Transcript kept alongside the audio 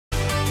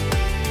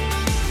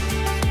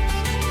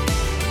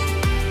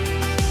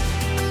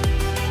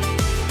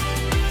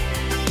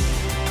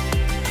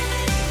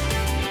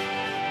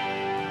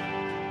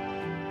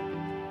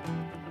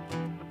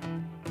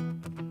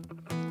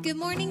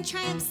morning,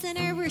 Triumph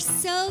Center. We're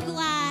so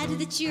glad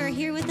that you are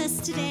here with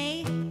us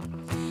today.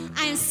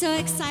 I am so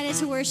excited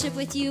to worship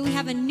with you. We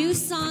have a new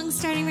song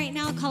starting right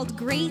now called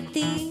Great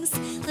Things.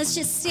 Let's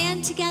just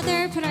stand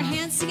together, put our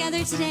hands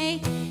together today,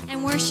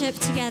 and worship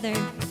together.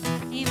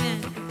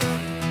 Amen.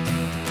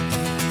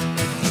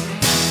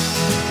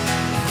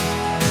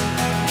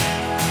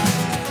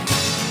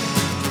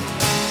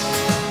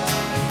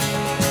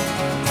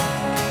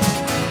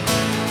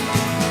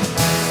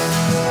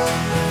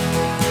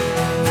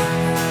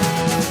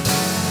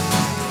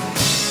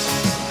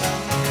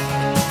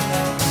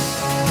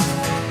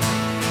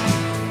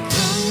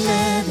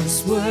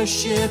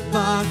 Worship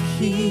our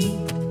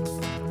King.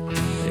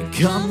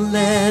 Come,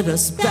 let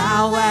us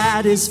bow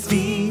at His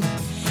feet.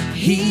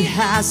 He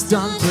has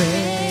done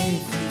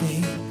great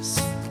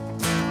things.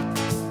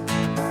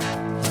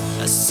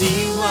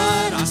 See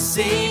what our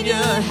Savior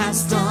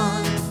has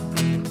done.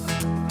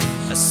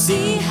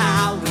 See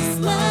how His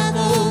love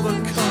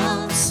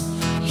overcomes.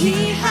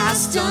 He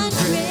has done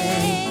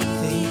great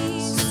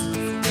things.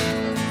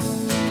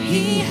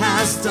 He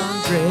has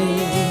done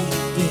great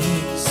things.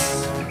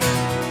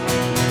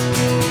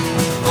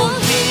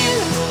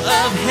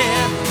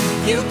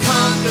 You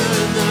conquer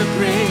the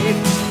grave,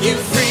 you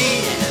free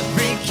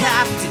every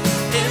captive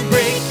and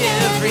break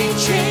every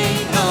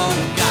chain. Oh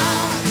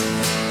God,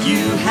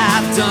 you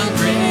have done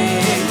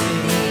great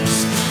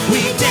things.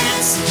 We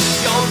dance in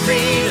your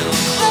freedom,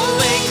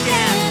 awake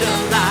and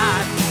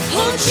alive.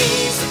 Oh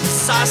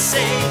Jesus, our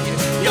Savior,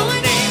 your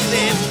name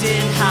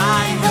lifted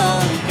high.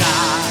 Oh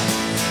God,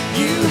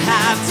 you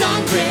have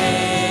done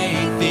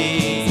great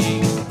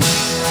things.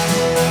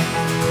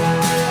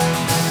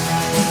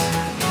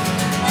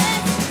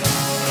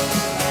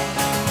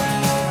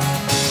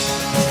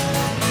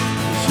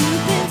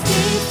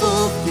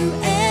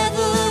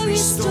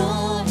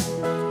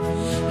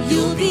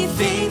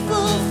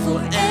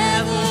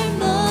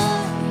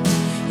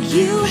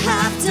 You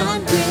have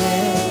done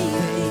great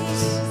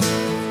things,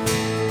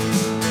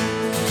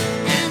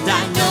 and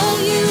I know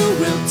you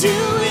will do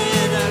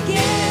it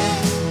again,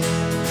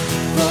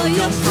 for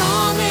your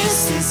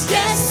promise is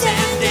yes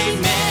and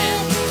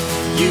amen.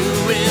 You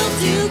will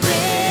do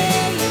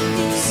great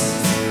things.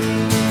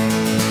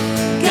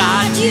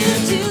 God, you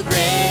do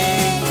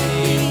great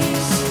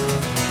things.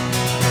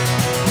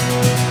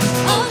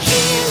 Oh,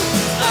 Hero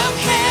of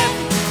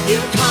heaven, you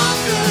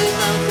conquer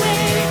the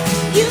grave,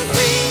 you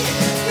free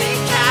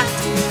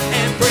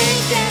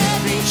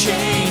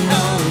chain.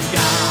 Oh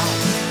God,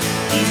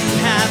 you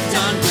have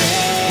done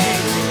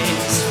great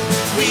things.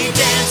 We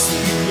dance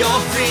in your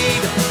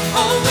freedom,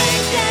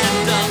 awake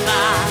and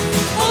alive.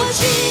 Oh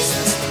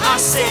Jesus, our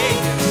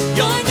Savior,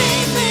 your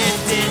name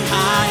lifted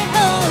high.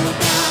 Oh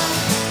God,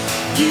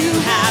 you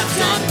have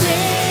done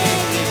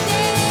great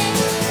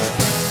things.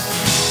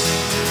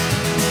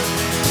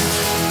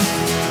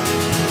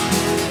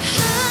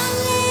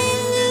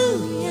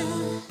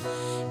 Hallelujah,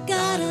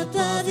 God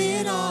above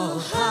it all.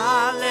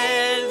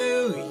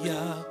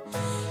 Hallelujah,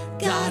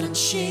 God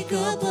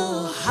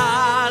unshakable.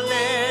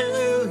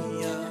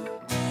 Hallelujah,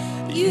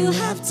 you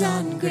have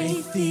done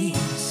great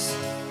things.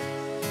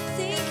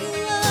 Thank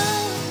you,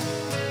 Lord.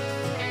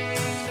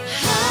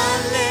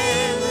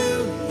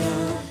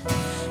 Hallelujah,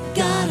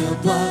 God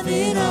above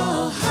it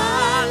all.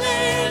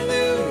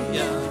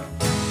 Hallelujah,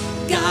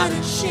 God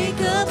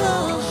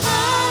unshakable.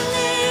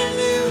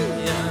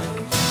 Hallelujah,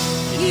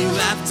 you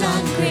have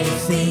done great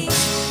things.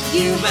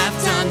 You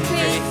have done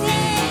great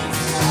things.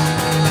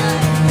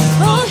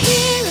 Oh,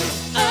 Hero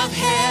of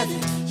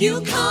heaven, you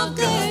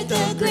conquered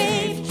the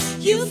grave.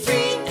 You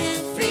free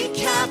every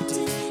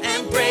captive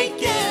and break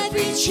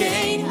every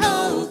chain.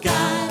 Oh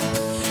God,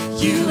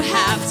 you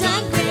have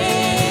done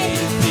great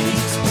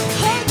things.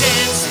 Oh,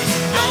 dancing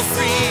our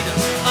freedom,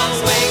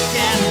 awake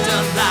and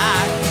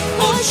alive.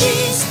 Oh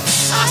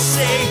Jesus, our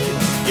Savior,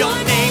 your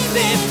name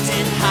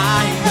lifted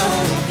high.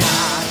 Oh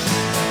God,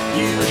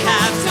 you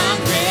have done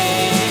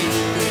great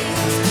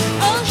things.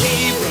 Oh,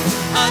 Hero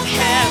of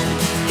heaven,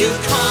 you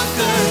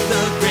conquer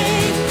the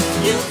grave,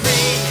 you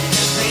free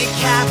every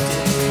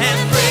captive and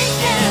break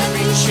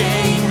every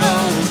chain.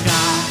 Oh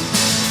God,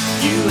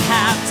 you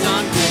have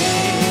done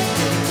great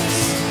things.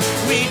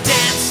 We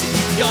dance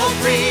in your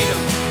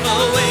freedom,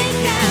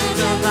 awake and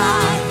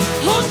alive.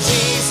 Oh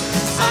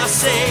Jesus, our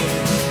Savior,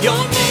 your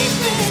name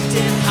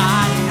lifted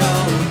high.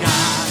 Oh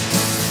God,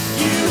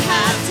 you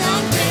have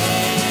done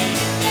great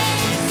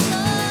things.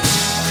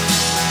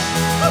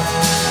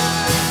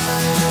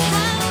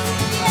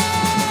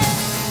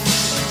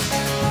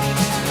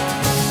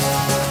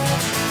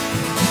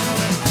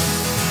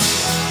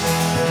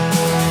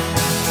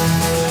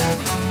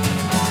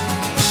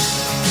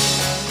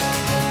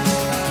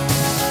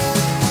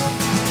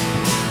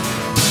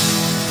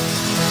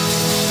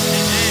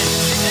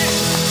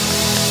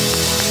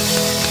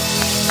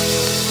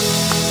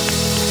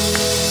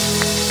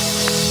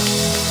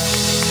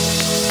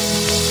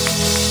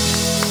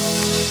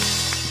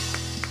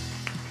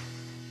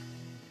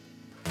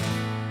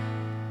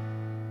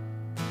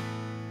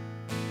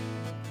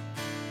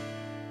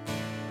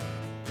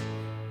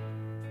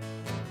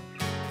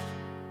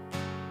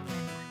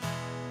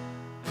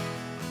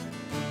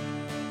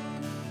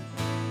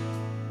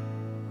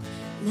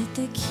 Let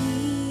the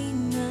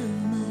King of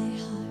my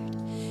heart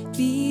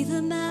be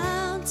the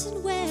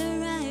mountain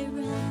where I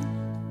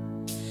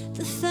run,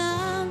 the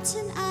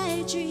fountain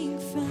I drink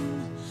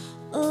from.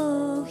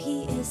 Oh,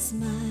 he is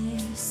my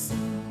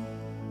song.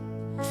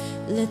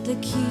 Let the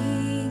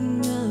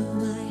King of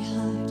my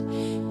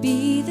heart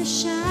be the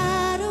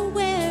shadow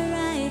where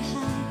I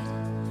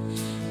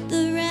hide,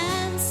 the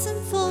ransom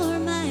for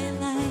my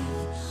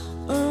life.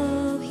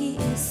 Oh, he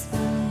is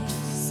my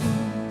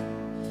song.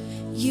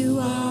 You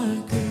are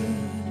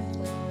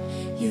good,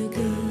 you're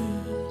good.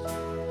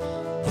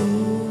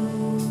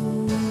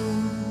 Oh,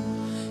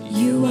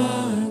 you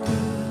are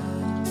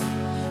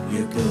good,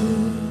 you're good.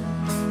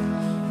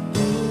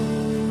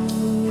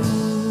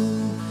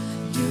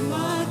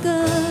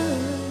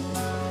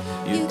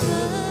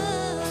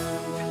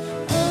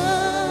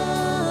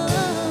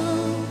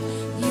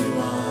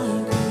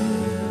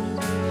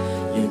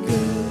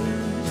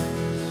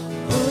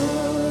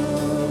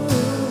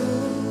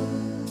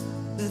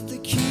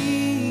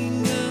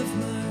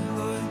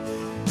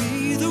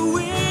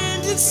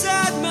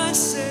 Inside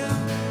myself,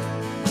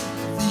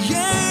 the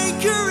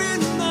anchor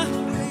in my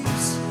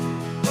waves.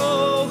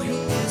 Oh, he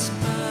is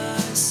my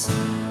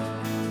song.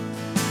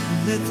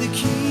 Let the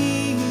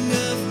King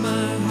of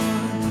my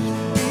heart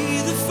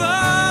be the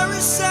fire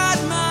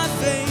inside my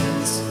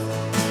veins,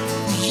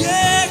 the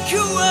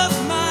echo of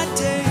my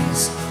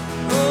days.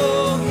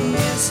 Oh, he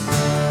is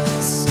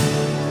my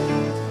song.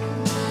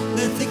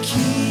 Let the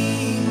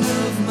King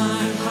of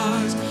my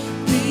heart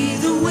be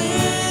the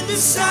wind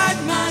inside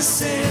my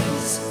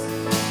sails,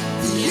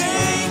 the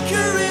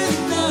anchor in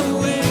the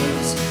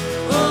waves.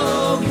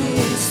 Oh, he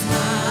is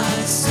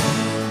my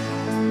song.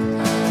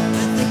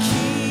 Let the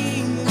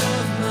King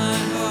of my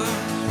heart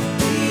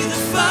be the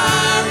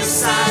fire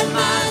inside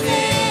my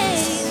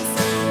veins,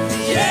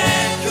 the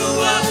echo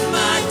of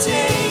my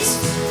days.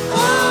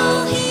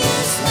 Oh, he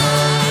is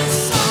my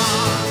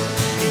song.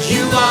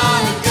 You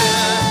are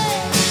good,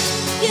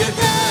 you're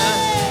good.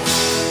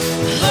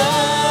 Oh,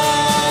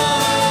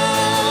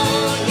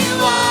 you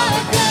are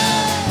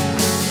good,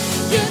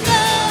 you're good.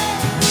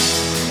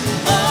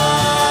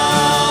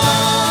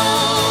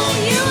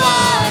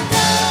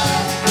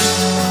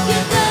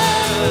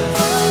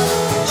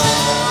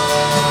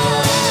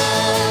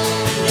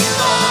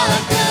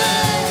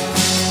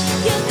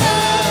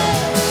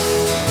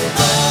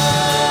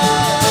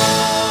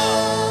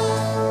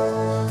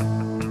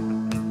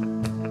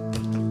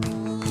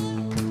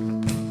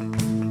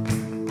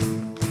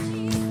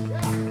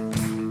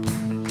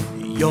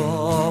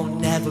 You're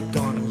never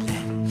gonna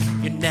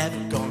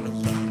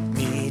let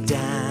me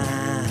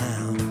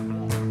down.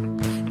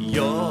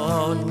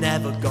 You're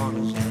never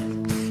gonna let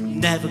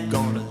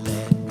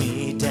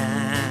me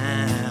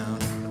down.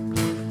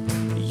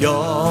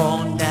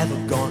 You're never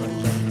gonna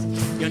let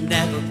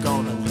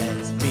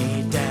me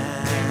down.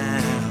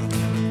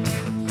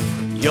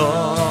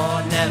 You're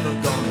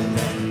never gonna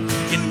let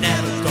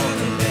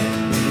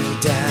me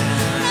down.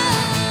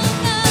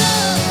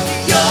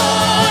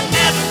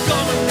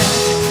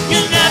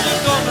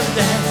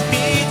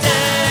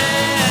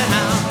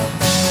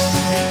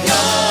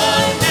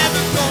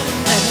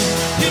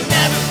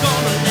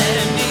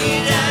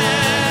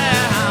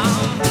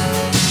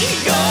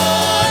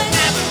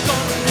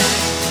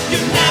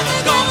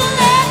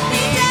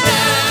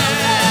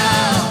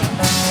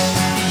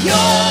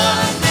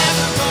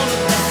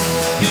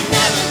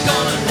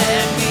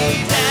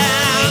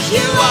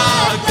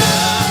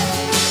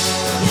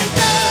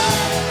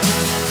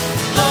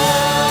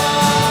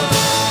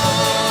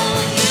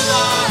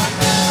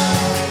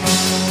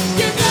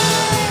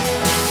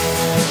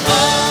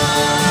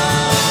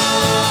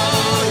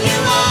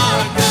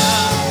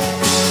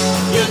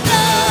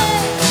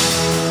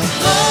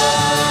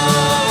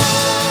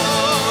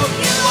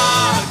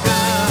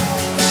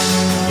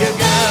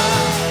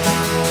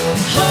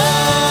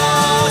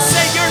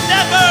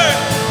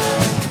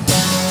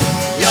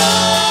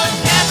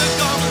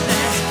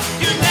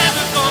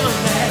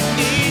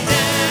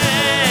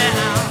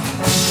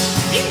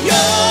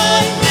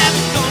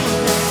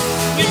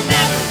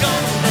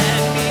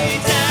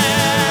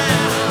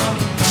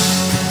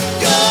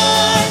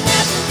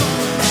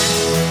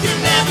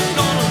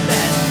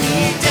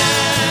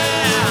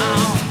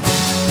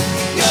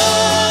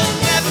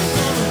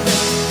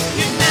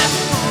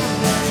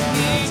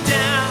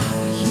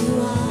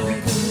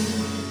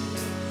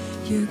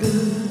 You're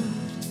good.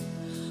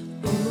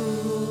 Oh,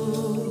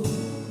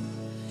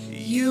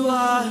 you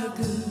are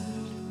good.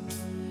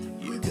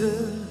 You're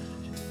good.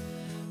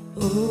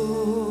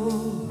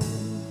 Oh,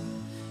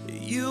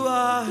 you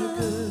are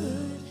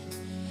good.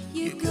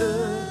 You're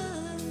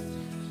good.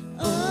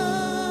 Oh,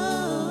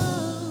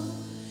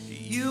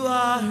 you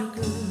are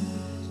good.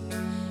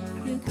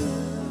 You're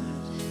good.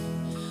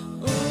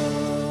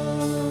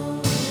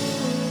 Oh.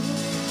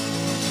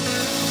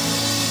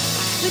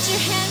 Put your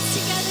hands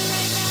together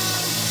right now.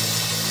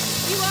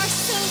 You are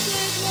so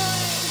good,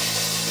 Lord.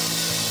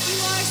 You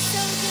are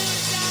so good,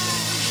 God.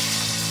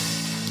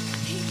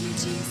 Thank you,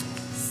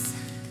 Jesus.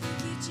 Thank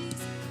you,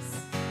 Jesus.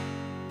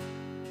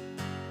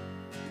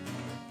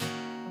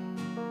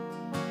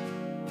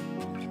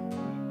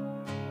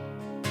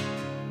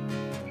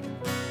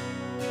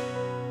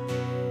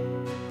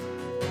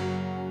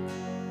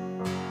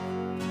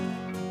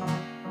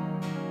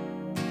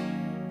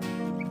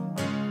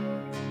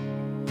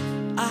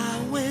 I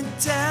went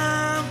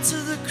down to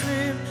the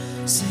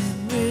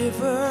crimson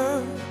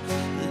river,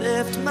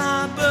 left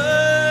my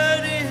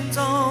burdens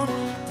on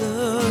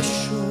the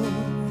shore.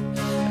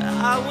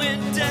 I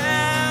went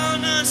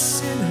down a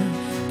sinner,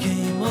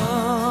 came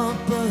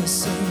up a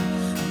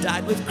saint,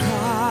 died with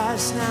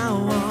Christ,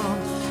 now I'm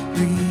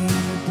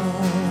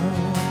reborn.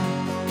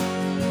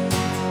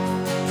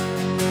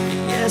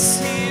 Yes,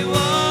 he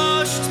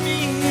washed me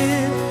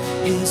in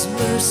his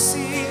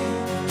mercy,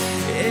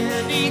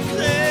 and he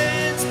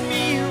cleansed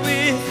me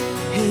with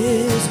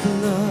his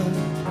blood.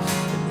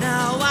 And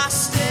now I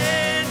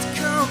stand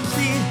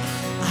complete,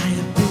 I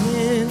have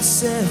been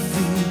set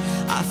free,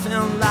 I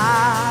found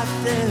life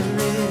there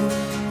in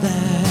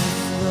that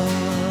flood.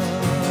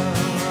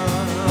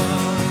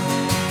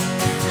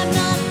 I'm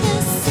not the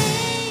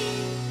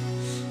same,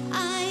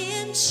 I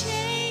am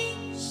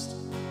changed,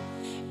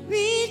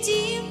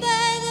 redeemed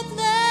by the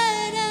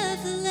blood of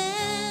the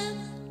Lamb.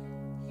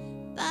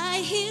 By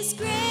his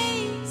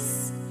grace,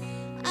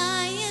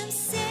 I am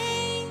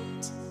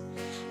saved,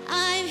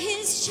 I'm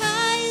his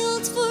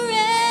child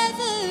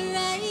forever,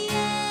 I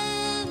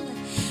am.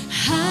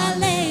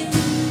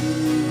 Hallelujah.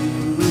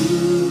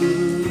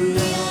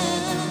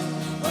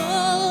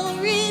 Oh,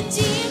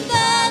 redeemed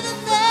by the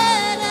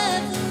blood of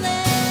the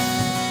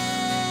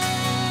Lamb.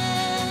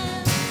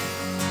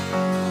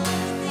 Oh,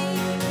 thank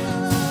you,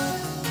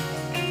 Lord.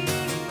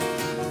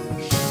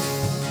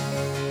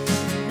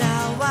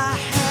 Now I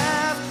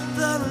have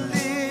the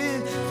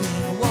living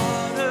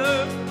water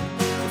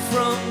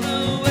from the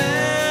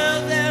well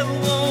that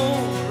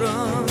won't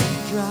run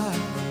dry.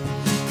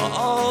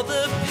 All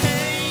the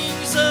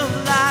pains of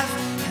life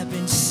have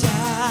been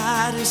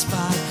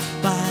satisfied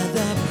by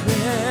the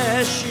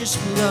precious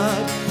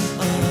blood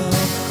of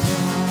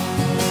Christ.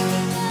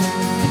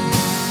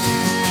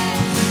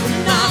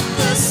 Not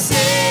the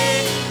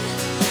same,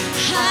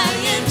 I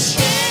am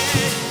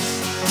changed,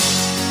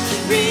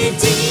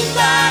 redeemed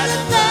by the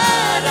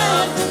blood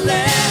of the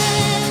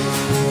Lamb.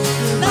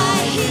 By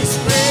his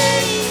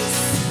grace,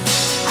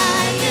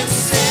 I am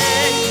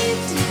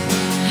saved,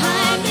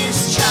 I'm his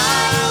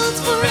child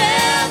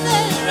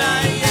forever,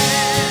 I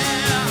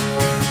am.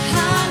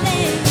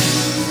 Hallelujah.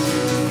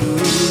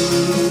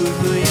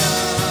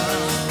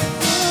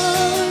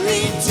 Oh,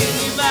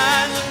 redeemed by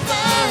the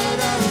blood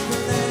of the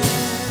Lamb.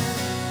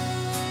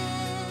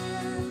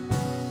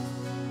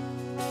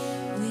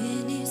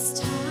 When it's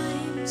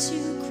time to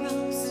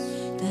cross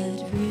that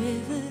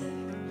river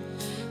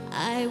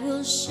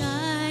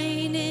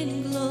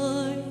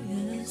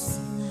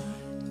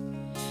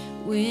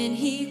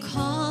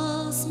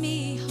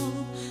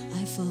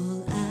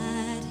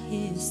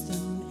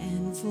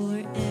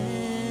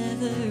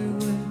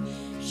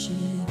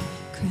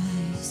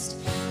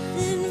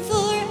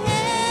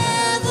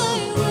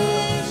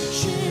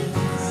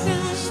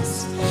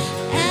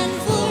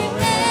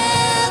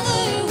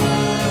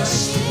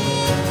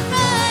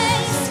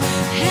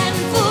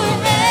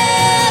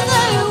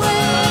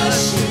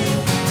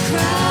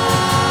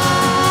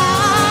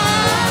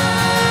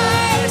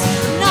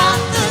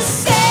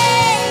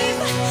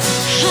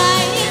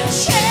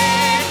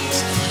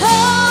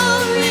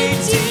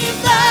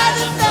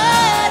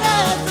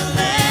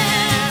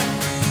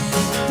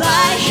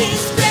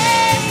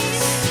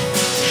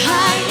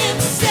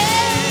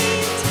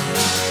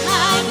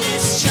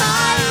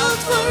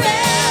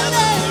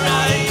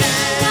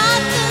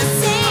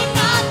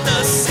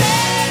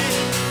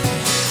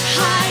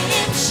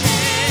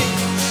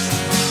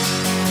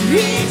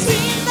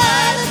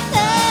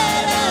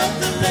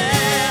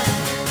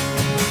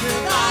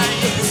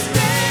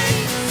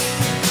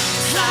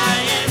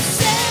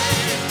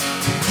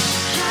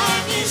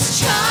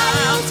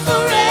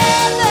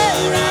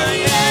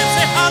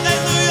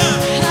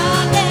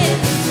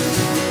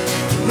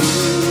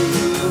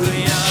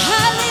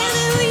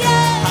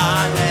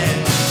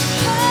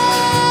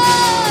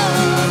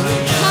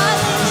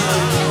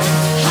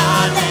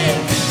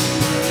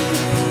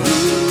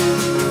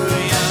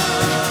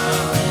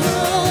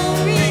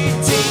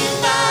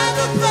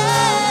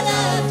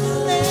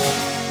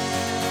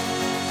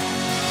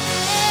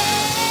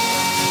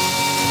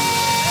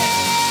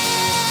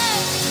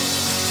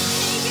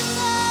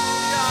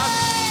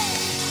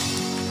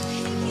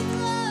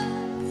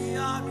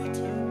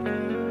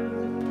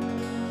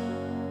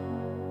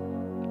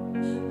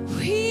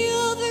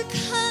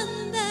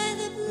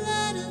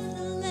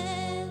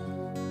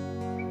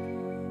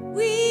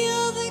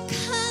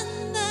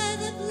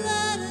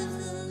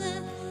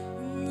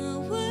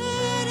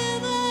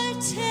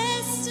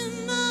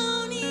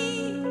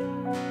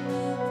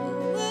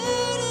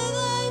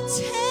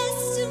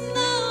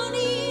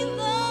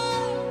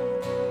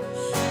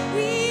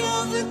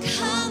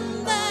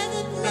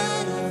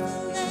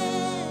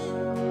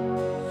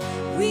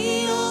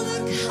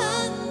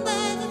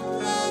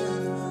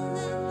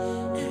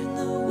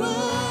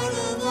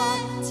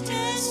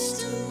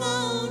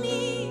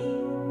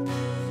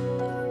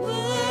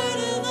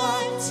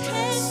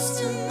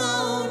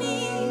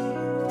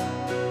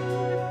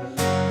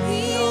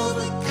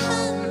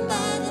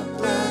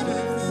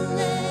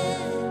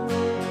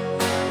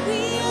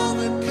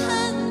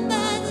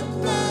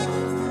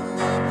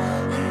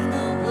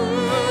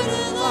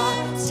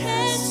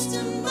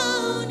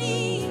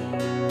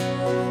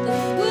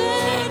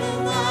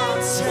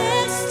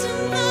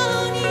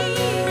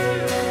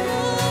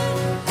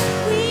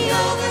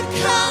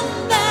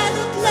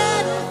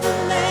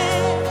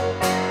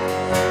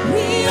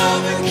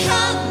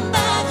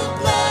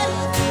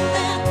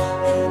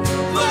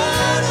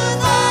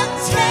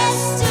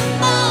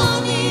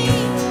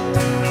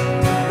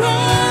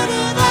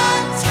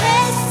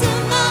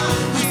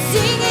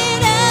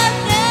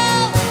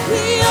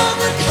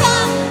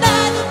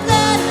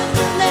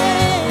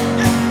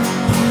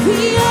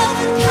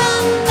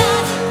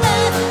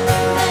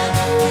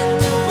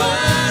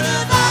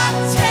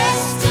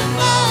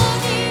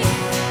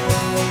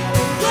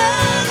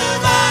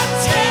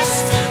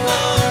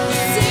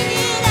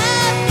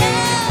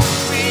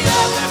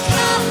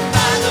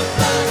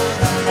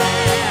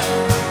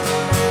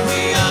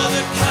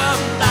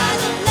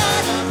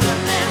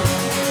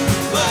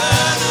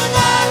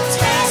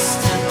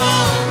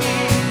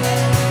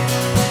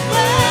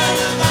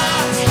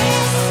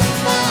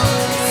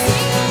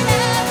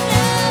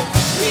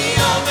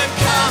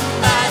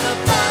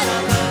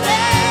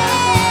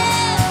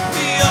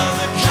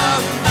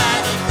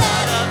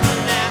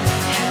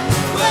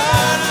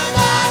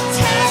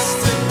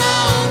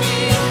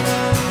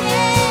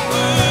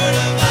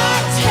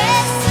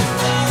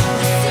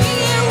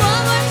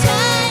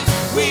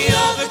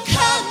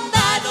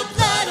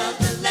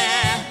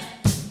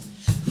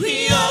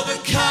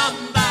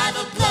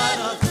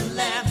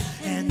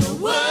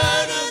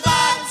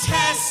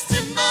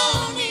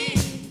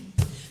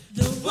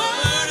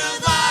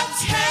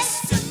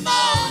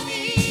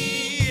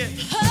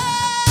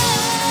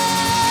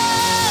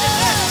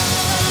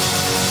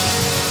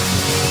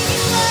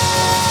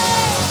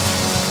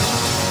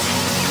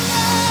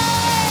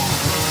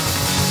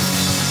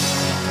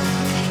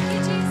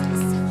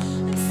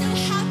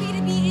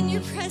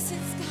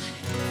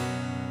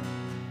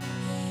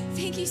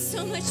Thank you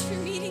so much for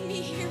meeting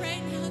me here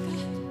right now,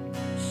 God.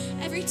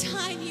 Every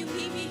time you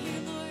meet me here,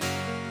 Lord.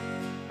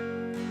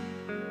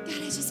 God,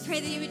 I just pray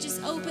that you would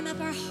just open up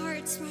our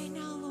hearts right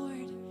now,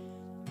 Lord.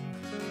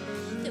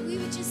 That we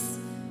would just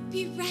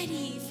be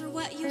ready for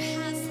what you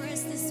have for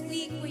us this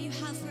week, what you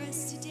have for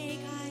us today,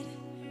 God.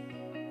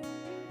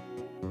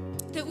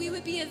 That we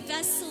would be a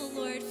vessel,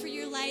 Lord, for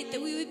your light.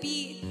 That we would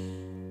be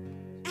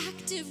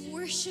active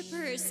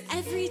worshipers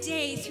every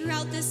day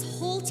throughout this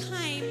whole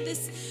time,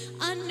 this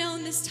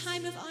unknown, this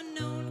time of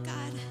unknown,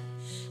 God.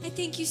 I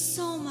thank you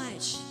so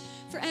much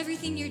for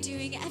everything you're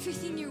doing,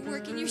 everything you're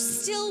working. You're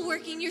still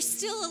working. You're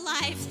still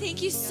alive.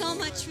 Thank you so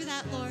much for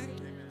that, Lord.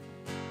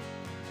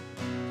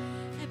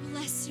 I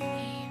bless your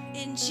name.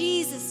 In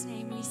Jesus'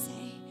 name we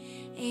say,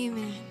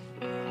 amen.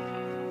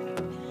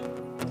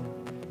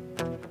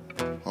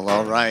 Well,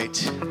 all right.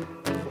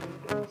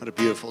 What a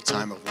beautiful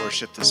time of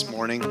worship this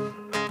morning.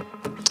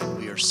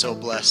 We are so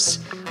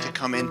blessed to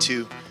come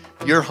into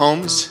your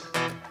homes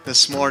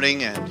this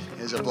morning, and it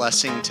is a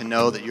blessing to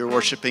know that you're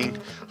worshiping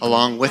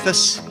along with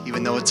us,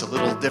 even though it's a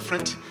little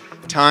different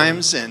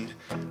times and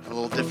a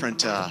little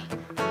different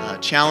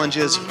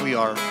challenges. We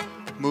are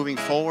moving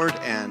forward,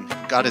 and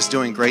God is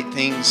doing great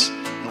things,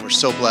 and we're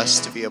so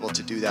blessed to be able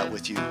to do that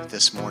with you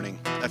this morning.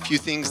 A few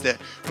things that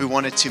we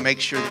wanted to make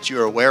sure that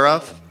you're aware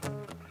of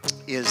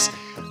is,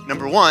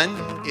 number one,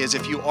 is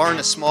if you are in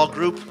a small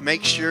group,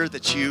 make sure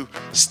that you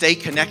stay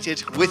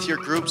connected with your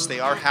groups. They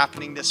are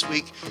happening this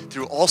week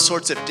through all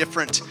sorts of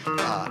different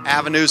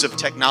avenues of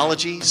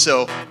technology.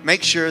 So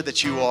make sure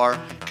that you are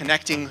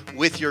connecting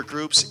with your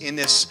groups in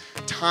this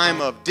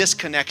time of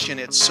disconnection.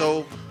 It's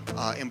so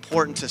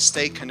important to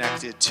stay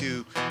connected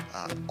to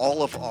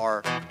all of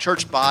our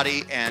church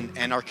body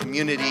and our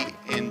community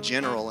in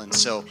general. And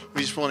so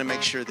we just want to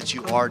make sure that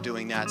you are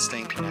doing that,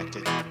 staying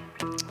connected.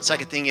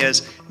 Second thing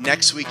is,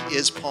 next week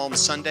is Palm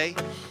Sunday,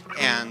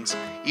 and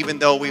even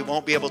though we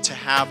won't be able to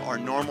have our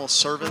normal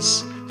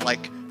service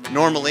like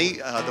normally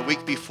the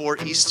week before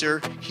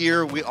Easter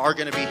here, we are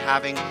going to be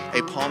having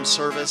a Palm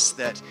service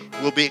that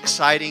will be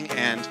exciting,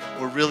 and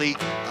we're really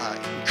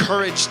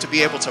encouraged to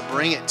be able to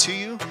bring it to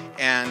you,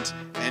 and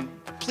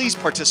please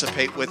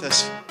participate with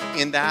us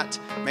in that.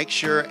 Make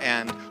sure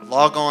and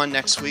log on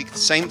next week,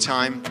 same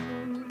time.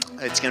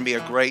 It's going to be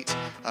a great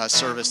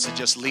service to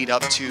just lead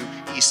up to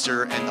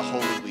Easter and the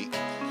Holy Week.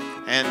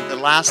 And the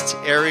last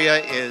area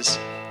is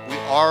we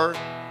are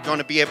going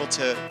to be able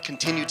to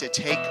continue to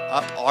take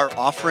up our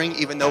offering,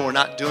 even though we're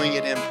not doing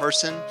it in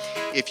person.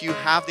 If you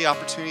have the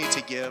opportunity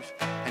to give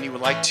and you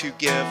would like to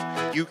give,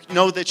 you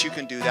know that you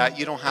can do that.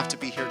 You don't have to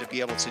be here to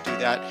be able to do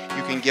that.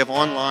 You can give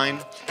online.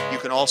 You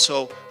can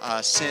also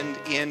send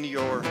in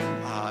your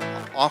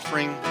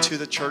offering to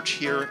the church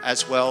here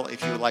as well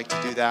if you would like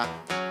to do that.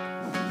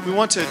 We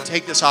want to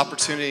take this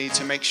opportunity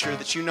to make sure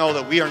that you know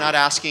that we are not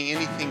asking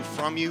anything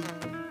from you.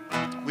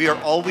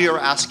 All we are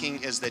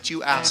asking is that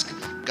you ask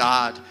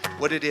God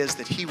what it is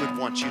that He would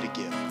want you to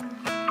give,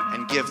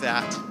 and give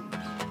that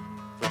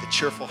with a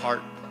cheerful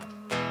heart.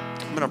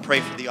 I'm going to pray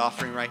for the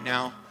offering right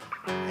now,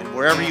 and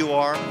wherever you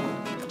are,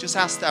 just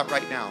ask that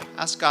right now.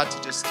 Ask God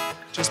to just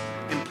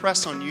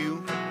impress on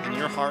you and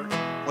your heart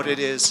what it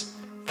is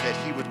that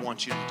He would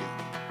want you to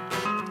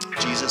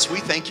do. Jesus, we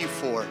thank you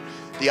for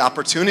the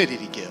opportunity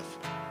to give.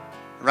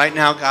 Right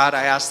now, God,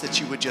 I ask that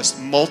you would just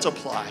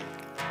multiply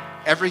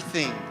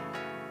everything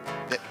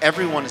that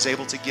everyone is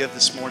able to give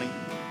this morning.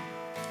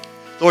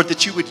 Lord,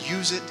 that you would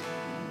use it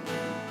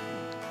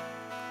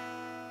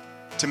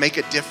to make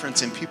a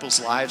difference in people's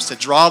lives, to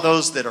draw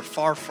those that are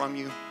far from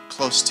you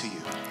close to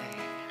you.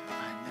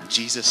 In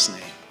Jesus'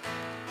 name,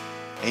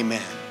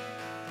 amen.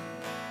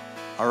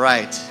 All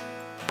right,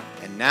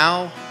 and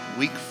now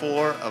week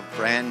 4 of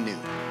Brand New.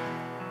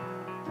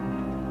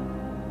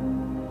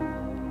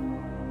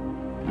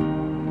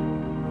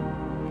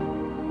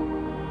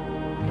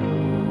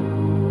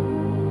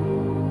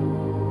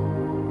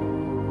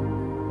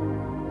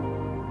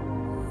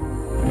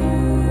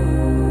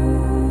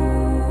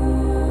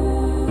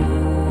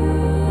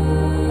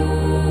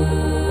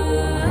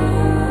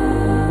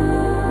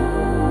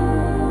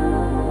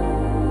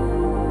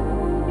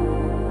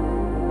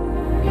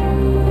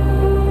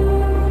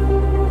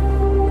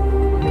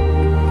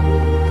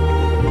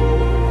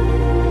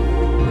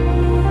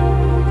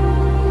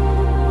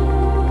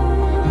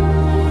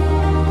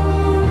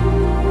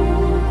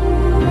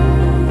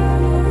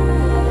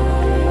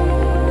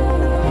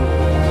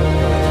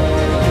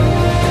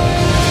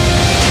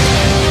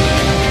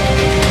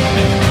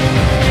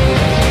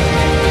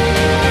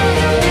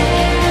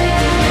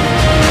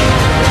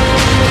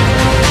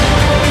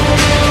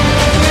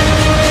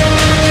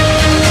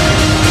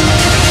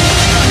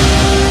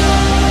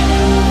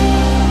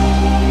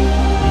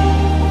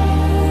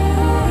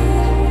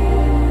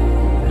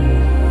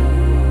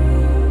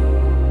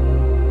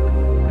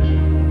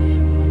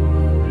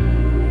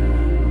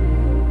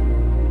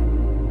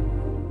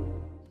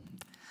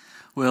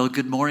 Well,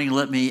 good morning.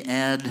 Let me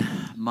add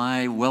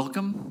my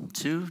welcome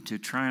to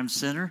Triumph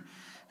Center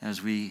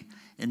as we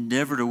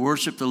endeavor to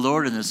worship the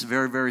Lord in this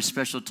very, very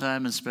special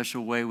time and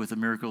special way with the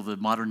miracle of the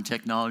modern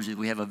technology that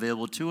we have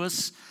available to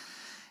us.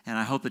 And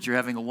I hope that you're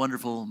having a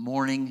wonderful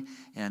morning,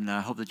 and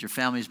I hope that your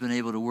family's been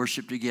able to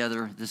worship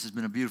together. This has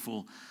been a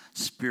beautiful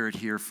spirit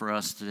here for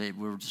us today.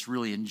 We're just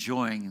really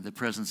enjoying the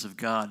presence of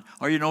God.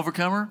 Are you an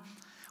overcomer?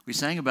 We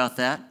sang about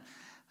that,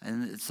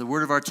 and it's the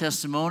word of our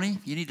testimony.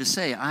 You need to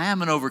say, I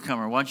am an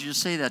overcomer. Why don't you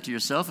just say that to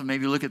yourself, and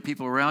maybe look at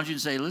people around you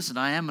and say, listen,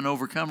 I am an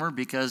overcomer,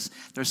 because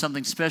there's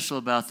something special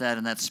about that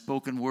and that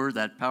spoken word,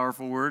 that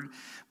powerful word,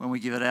 when we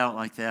give it out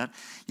like that.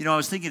 You know, I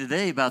was thinking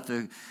today about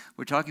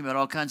we're talking about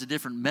all kinds of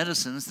different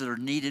medicines that are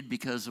needed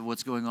because of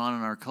what's going on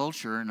in our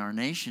culture and our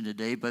nation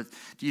today. But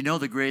do you know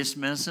the greatest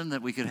medicine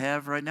that we could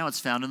have right now? It's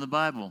found in the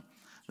Bible.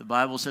 The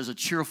Bible says a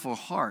cheerful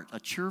heart, a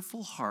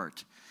cheerful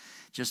heart.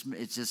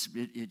 It's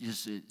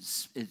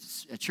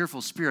a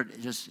cheerful spirit.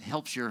 It just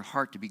helps your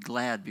heart to be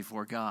glad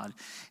before God,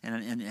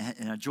 and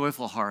a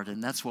joyful heart,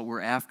 and that's what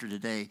we're after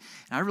today. And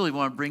I really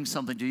want to bring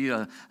something to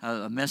you,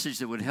 a message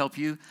that would help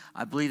you.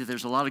 I believe that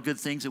there's a lot of good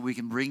things that we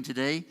can bring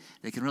today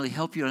that can really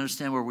help you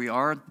understand where we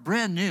are.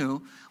 Brand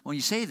new, when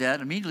you say that,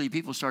 immediately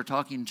people start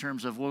talking in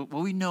terms of, well,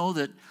 we know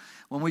that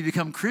when we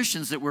become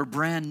Christians that we're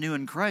brand new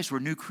in Christ. We're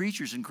new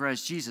creatures in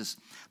Christ Jesus.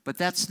 But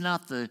that's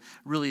not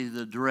really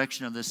the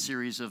direction of this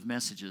series of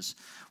messages.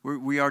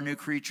 We are new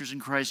creatures in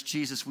Christ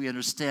Jesus. We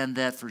understand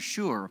that for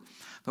sure.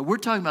 But we're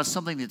talking about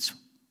something that's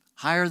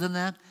higher than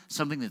that,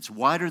 something that's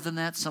wider than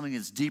that, something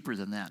that's deeper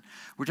than that.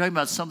 We're talking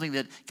about something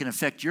that can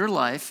affect your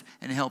life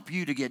and help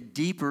you to get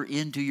deeper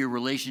into your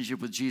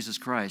relationship with Jesus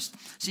Christ.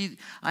 See,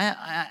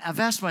 I've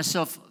asked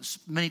myself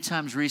many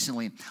times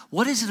recently,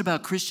 what is it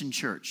about Christian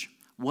church?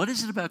 What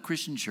is it about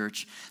Christian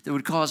church that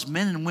would cause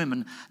men and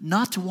women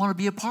not to want to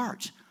be a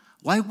part?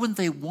 Why wouldn't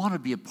they want to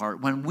be a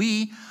part when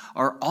we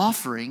are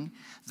offering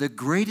the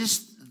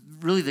greatest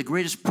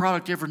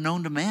product ever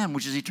known to man,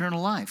 which is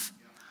eternal life?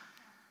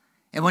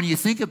 And when you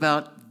think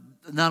about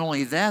not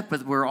only that,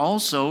 but we're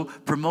also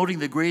promoting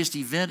the greatest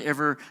event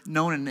ever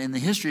known in the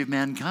history of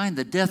mankind,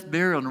 the death,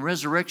 burial, and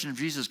resurrection of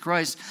Jesus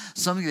Christ,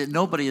 something that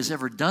nobody has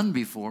ever done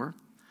before.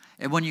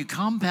 And when you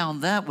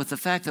compound that with the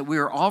fact that we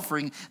are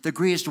offering the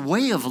greatest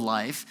way of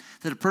life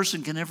that a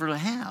person can ever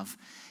have,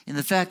 in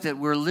the fact that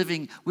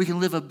we can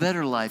live a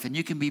better life, and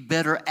you can be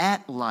better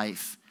at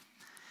life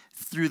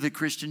through the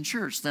Christian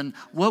church, then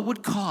what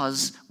would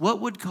cause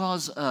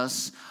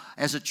us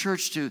as a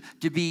church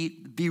to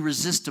be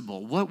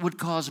resistible? What would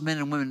cause men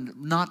and women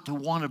not to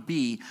want to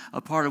be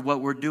a part of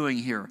what we're doing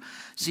here?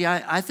 See,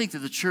 I think that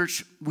the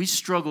church, we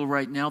struggle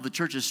right now. The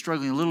church is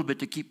struggling a little bit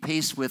to keep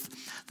pace with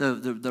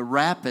the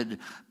rapid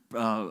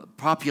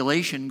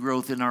population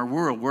growth in our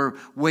world. We're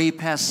way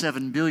past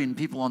 7 billion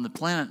people on the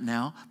planet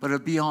now,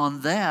 but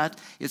beyond that,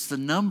 it's the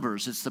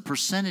numbers, it's the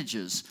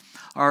percentages.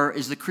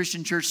 Is the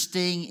Christian church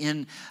staying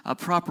in a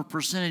proper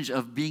percentage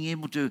of being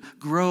able to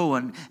grow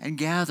and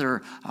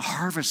gather,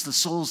 harvest the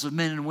souls of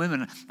men and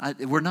women?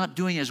 We're not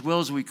doing as well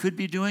as we could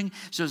be doing,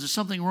 so is there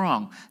something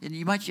wrong? And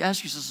you might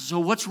ask yourself, so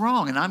what's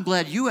wrong? And I'm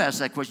glad you asked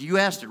that question. You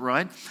asked it,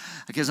 right?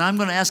 Because I'm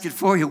going to ask it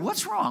for you.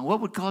 What's wrong?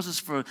 What would cause us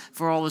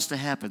for all this to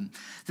happen?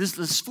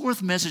 This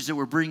fourth message that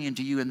we're bringing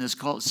to you in this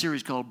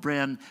series called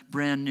Brand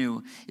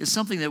New is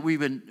something that we've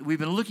been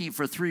looking at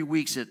for 3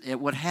 weeks at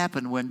what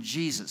happened when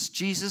Jesus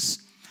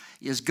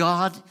is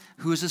God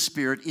who is a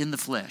spirit in the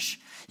flesh.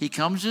 He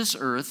comes to this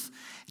earth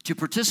to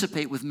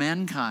participate with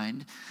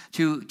mankind,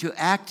 to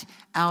act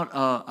out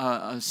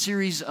a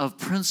series of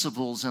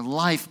principles and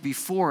life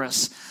before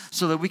us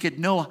so that we could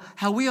know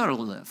how we ought to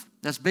live.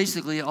 That's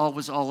basically all it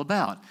was all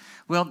about.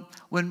 Well,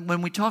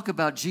 when we talk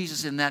about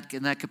Jesus in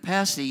that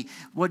capacity,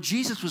 what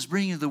Jesus was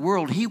bringing to the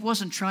world, he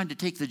wasn't trying to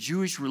take the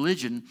Jewish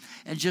religion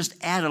and just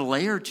add a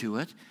layer to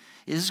it.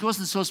 This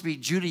wasn't supposed to be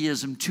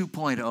Judaism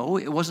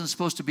 2.0. It wasn't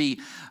supposed to be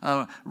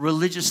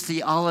religious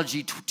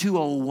theology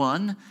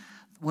 201.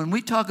 When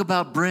we talk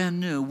about brand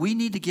new, we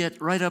need to get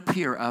right up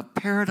here, a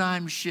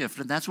paradigm shift,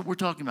 and that's what we're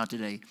talking about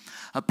today.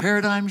 A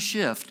paradigm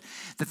shift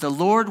that the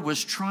Lord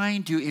was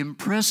trying to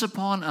impress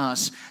upon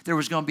us. There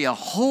was going to be a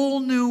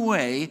whole new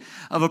way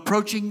of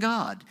approaching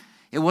God.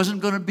 It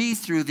wasn't going to be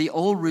through the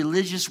old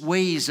religious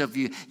ways of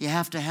you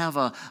have to have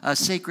a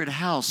sacred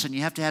house, and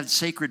you have to have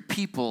sacred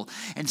people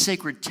and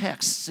sacred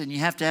texts, and you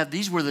have to have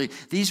these were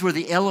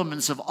the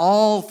elements of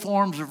all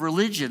forms of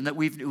religion that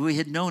we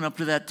had known up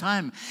to that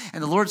time.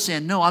 And the Lord's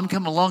saying, no, I'm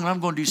coming along and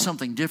I'm going to do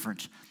something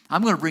different.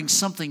 I'm going to bring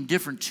something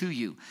different to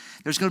you.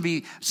 There's going to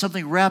be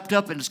something wrapped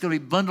up, and it's going to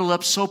be bundled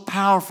up so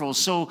powerful,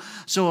 so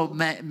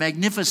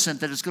magnificent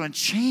that it's going to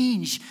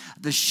change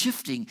the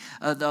shifting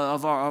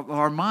of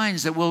our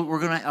minds, that we're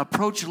going to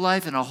approach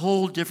life in a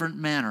whole different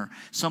manner.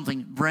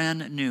 Something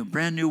brand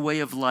new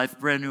way of life,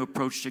 brand new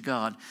approach to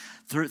God.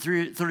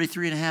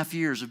 33 and a half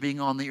years of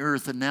being on the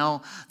earth, and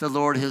now the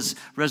Lord has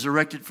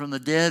resurrected from the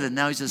dead, and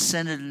now he's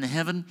ascended into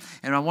heaven.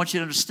 And I want you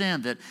to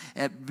understand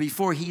that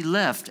before he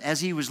left,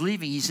 as he was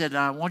leaving, he said,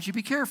 I want you to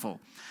be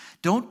careful.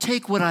 Don't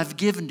take what I've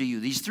given to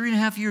you, these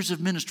 3.5 years of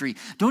ministry,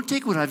 don't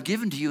take what I've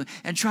given to you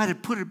and try to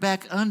put it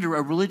back under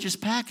a religious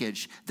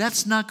package.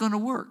 That's not going to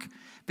work.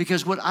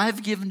 because what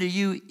I've given to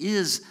you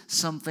is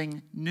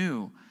something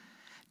new.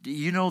 Do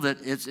you know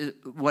that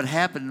what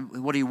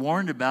happened, what he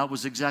warned about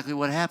was exactly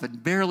what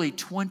happened. Barely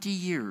 20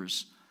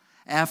 years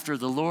after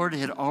the Lord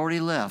had already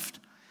left,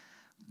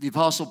 the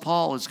Apostle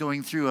Paul is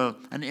going through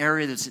an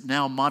area that's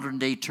now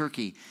modern-day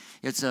Turkey.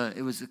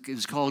 It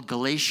was called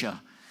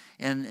Galatia.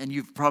 And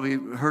you've probably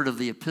heard of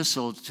the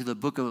epistle to the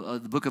book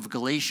of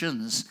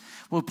Galatians.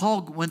 Well,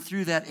 Paul went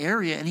through that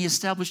area and he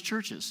established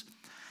churches,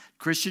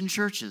 Christian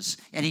churches,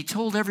 and he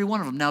told every one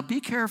of them, now be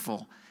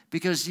careful,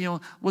 because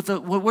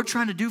what we're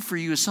trying to do for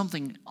you is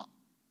something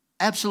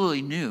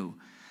absolutely new.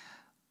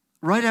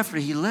 Right after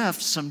he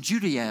left, some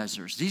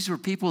Judaizers, these were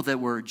people that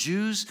were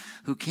Jews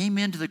who came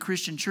into the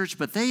Christian church,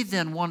 but they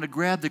then wanted to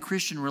grab the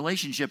Christian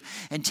relationship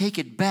and take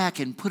it back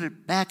and put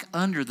it back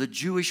under the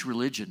Jewish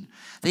religion.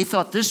 They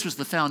thought this was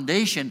the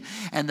foundation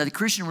and that the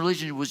Christian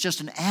religion was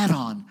just an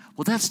add-on.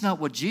 Well, that's not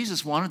what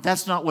Jesus wanted.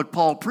 That's not what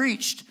Paul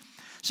preached.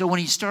 So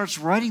when he starts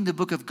writing the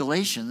book of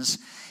Galatians,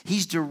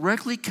 he's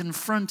directly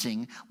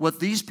confronting what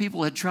these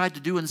people had tried to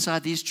do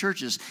inside these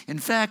churches. In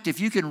fact, if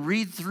you can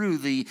read through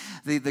the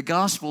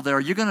gospel there,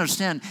 you're going to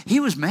understand he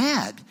was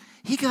mad.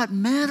 He got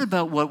mad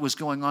about what was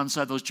going on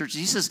inside those churches.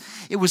 He says,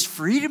 it was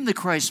freedom that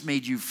Christ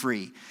made you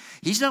free.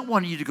 He's not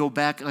wanting you to go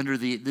back under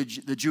the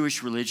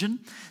Jewish religion.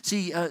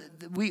 See,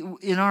 we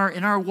in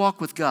our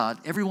walk with God,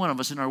 every one of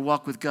us in our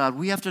walk with God,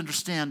 we have to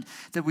understand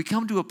that we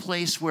come to a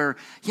place where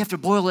you have to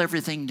boil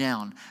everything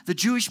down. The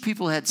Jewish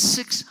people had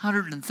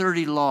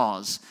 630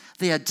 laws.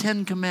 They had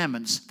 10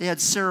 commandments. They had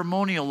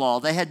ceremonial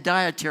law. They had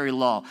dietary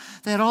law.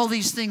 They had all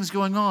these things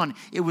going on.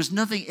 It was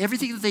nothing.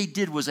 Everything that they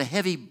did was a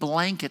heavy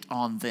blanket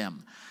on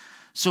them.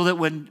 So that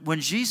when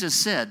Jesus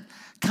said,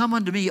 come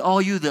unto me,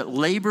 all you that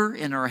labor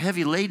and are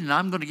heavy laden,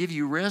 I'm going to give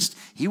you rest,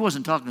 he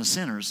wasn't talking to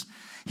sinners.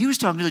 He was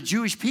talking to the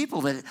Jewish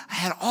people that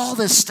had all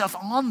this stuff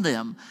on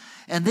them,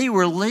 and they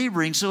were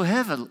laboring so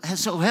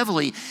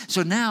heavily.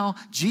 So now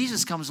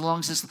Jesus comes along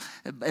and says,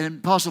 and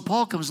Apostle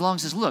Paul comes along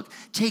and says, look,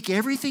 take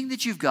everything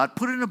that you've got,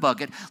 put it in a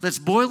bucket, let's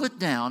boil it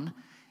down,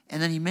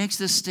 and then he makes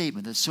this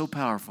statement that's so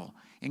powerful.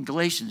 In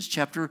Galatians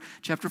chapter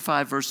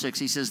 5, verse 6,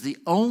 he says, the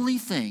only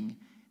thing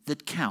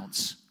that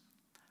counts,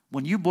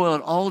 when you boil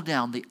it all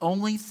down, the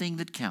only thing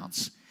that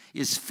counts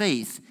is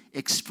faith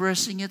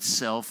expressing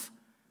itself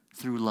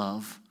through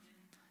love.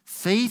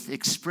 Faith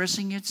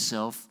expressing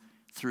itself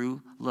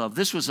through love.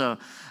 This was I'm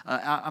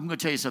going to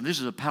tell you something. This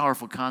was a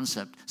powerful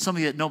concept,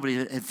 something that nobody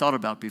had thought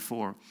about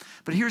before.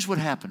 But here's what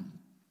happened.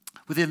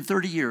 Within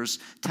 30 years,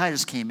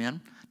 Titus came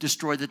in,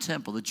 destroyed the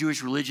temple. The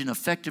Jewish religion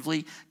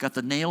effectively got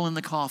the nail in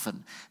the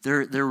coffin.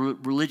 Their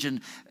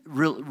religion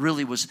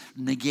really was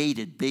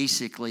negated,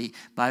 basically,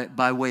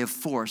 by way of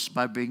force,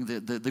 by being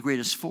the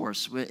greatest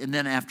force. And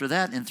then after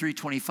that, in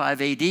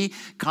 325 A.D.,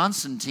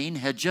 Constantine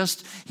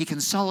he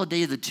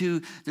consolidated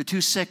the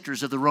two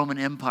sectors of the Roman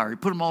Empire. He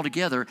put them all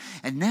together,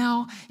 and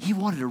now he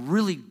wanted to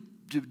really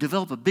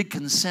develop a big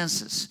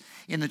consensus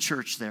in the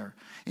church there,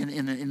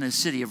 in the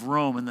city of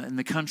Rome, in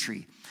the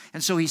country.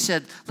 And so he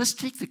said, let's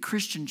take the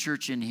Christian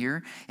church in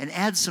here and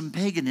add some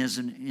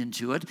paganism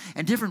into it,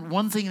 and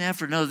one thing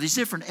after another, these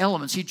different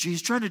elements.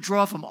 He's trying to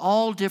draw from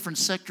all different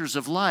sectors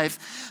of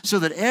life so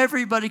that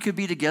everybody could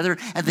be together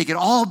and they could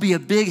all be a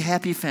big,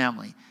 happy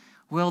family.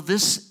 Well,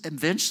 this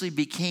eventually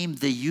became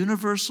the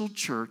universal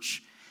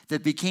church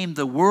that became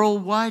the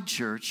worldwide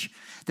church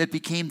that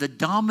became the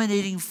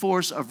dominating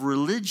force of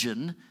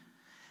religion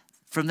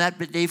from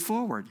that day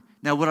forward.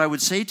 Now, what I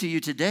would say to you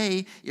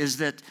today is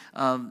that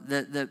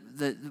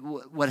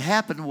what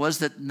happened was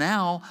that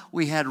now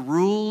we had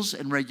rules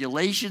and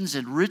regulations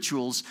and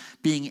rituals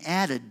being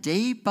added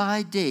day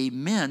by day.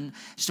 Men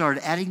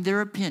started adding their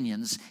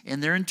opinions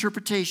and their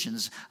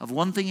interpretations of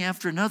one thing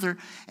after another,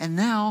 and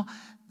now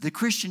the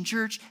Christian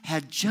church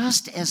had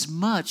just as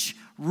much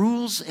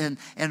rules and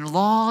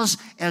laws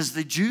as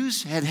the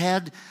Jews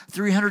had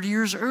 300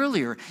 years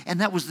earlier. And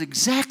that was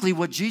exactly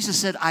what Jesus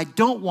said, I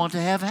don't want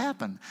to have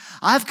happen.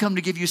 I've come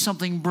to give you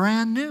something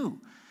brand new.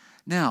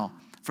 Now,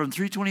 from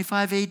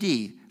 325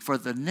 A.D., for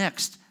the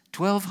next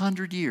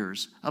 1,200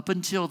 years, up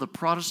until the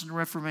Protestant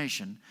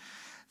Reformation,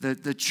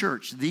 the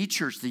church,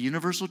 the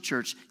universal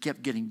church,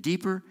 kept getting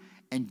deeper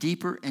and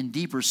deeper and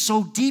deeper,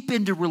 so deep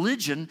into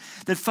religion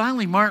that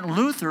finally Martin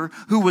Luther,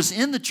 who was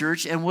in the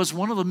church and was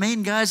one of the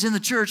main guys in the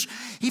church,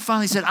 he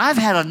finally said, I've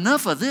had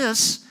enough of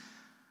this.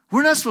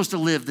 We're not supposed to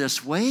live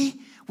this way.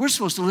 We're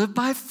supposed to live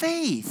by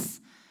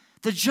faith.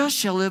 The just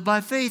shall live by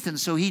faith. And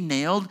so he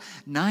nailed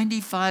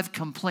 95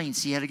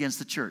 complaints he had against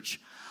the church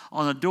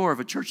on the door of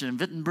a church in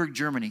Wittenberg,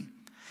 Germany.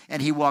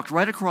 And he walked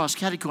right across,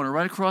 catty corner,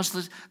 right across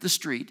the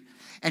street.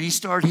 And he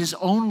started his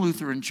own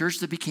Lutheran church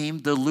that became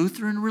the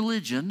Lutheran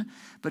religion.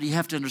 But you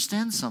have to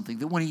understand something,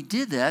 that when he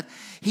did that,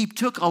 he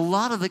took a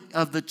lot of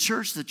the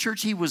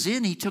church he was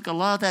in, he took a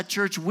lot of that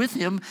church with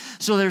him.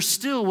 So there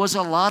still was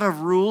a lot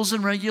of rules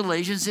and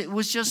regulations. It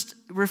was just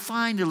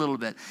refined a little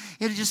bit.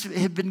 It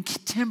had been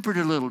tempered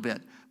a little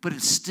bit. But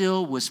it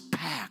still was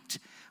packed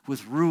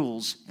with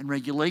rules and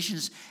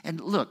regulations.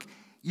 And look,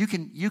 You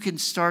can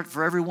start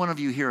for every one of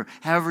you here,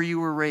 however you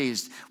were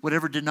raised,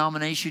 whatever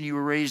denomination you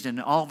were raised in.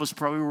 All of us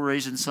probably were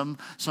raised in some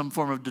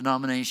form of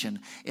denomination.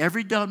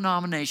 Every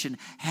denomination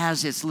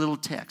has its little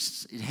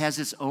texts. It has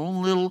its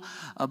own little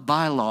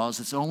bylaws,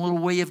 its own little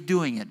way of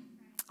doing it.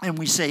 And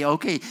we say,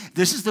 okay,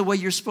 this is the way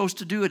you're supposed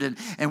to do it,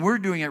 and we're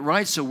doing it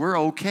right, so we're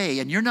okay.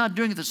 And you're not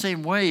doing it the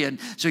same way, and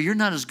so you're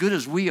not as good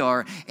as we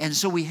are. And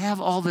so we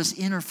have all this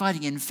inner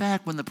fighting. In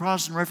fact, when the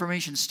Protestant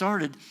Reformation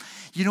started,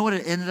 you know what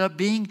it ended up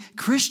being?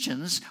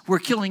 Christians were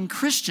killing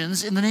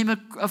Christians in the name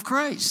of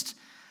Christ.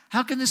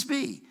 How can this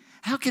be?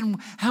 How can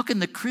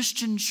the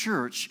Christian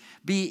church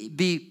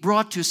be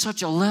brought to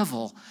such a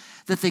level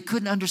that they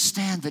couldn't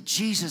understand that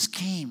Jesus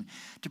came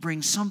to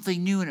bring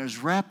something new, and it was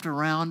wrapped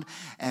around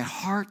a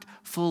heart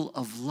full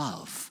of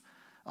love.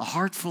 A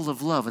heart full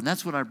of love. And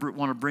that's what I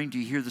want to bring to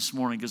you here this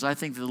morning, because I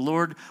think the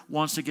Lord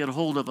wants to get a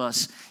hold of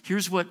us.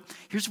 Here's what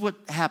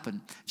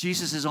happened.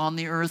 Jesus is on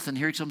the earth, and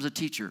here comes a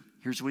teacher.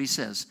 Here's what he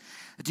says.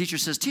 The teacher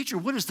says, "Teacher,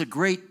 what's the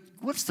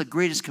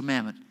greatest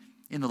commandment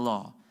in the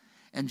law?"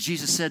 And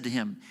Jesus said to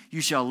him,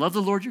 "You shall love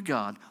the Lord your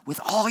God with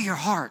all your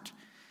heart,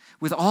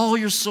 with all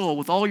your soul,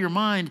 with all your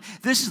mind.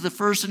 This is the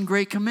first and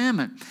great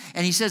commandment."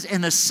 And he says,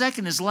 "And the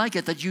second is like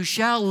it, that you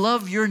shall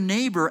love your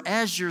neighbor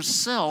as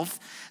yourself.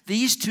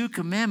 These two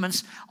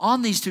commandments,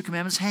 on these two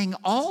commandments hang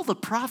all the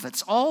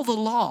prophets, all the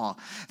law."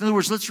 In other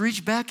words, let's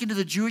reach back into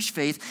the Jewish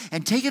faith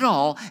and take it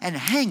all and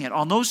hang it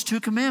on those two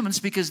commandments,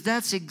 because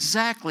that's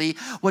exactly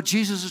what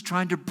Jesus is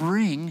trying to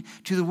bring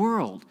to the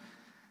world.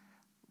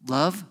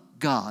 Love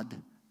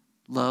God,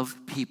 love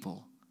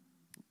people.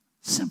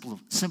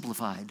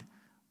 Simplified.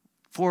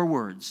 4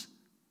 words.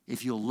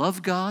 If you'll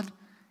love God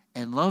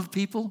and love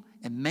people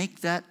and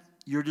make that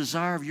your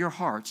desire of your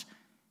hearts,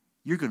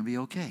 you're going to be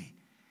okay.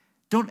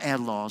 Don't add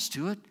laws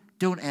to it.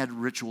 Don't add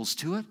rituals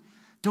to it.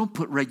 Don't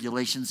put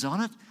regulations on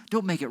it.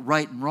 Don't make it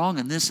right and wrong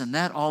and this and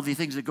that, all the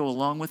things that go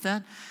along with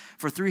that.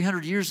 For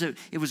 300 years, it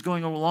was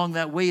going along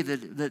that way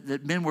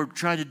that men were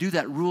trying to do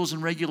that, rules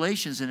and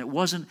regulations, and it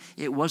wasn't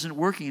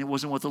working. It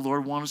wasn't what the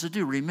Lord wanted us to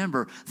do.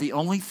 Remember, the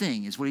only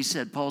thing is what he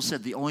said. Paul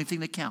said, the only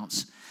thing that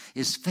counts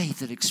is faith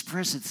that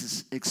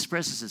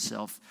expresses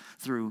itself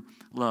through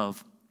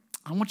love.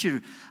 I want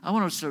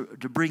us to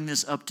bring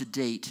this up to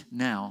date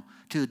now,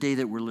 to the day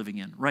that we're living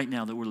in, right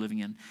now that we're living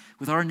in.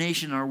 With our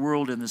nation, our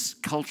world, and this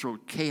cultural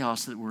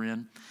chaos that we're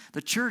in,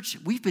 the church,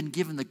 we've been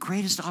given the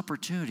greatest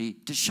opportunity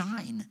to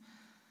shine.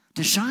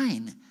 To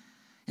shine.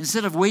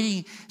 Instead of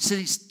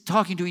sitting,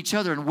 talking to each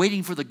other and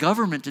waiting for the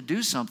government to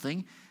do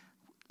something,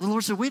 the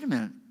Lord said, wait a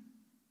minute.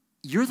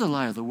 You're the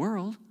light of the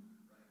world.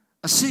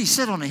 A city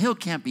set on a hill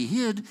can't be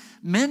hid.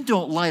 Men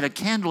don't light a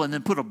candle and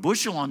then put a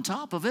bushel on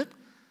top of it.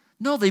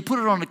 No, they put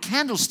it on a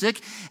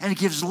candlestick, and it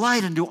gives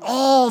light unto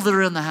all that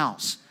are in the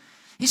house.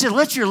 He said,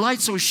 let your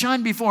light so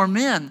shine before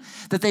men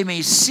that they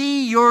may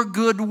see your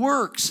good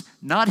works,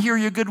 not hear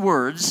your good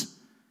words.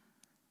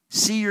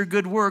 See your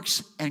good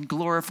works and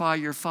glorify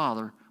your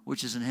Father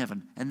which is in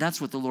heaven. And that's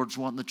what the Lord's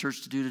wanting the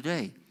church to do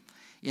today.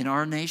 In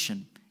our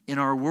nation, in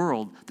our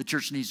world, the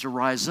church needs to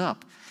rise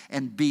up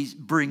and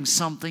bring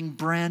something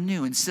brand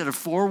new. Instead of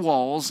 4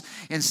 walls,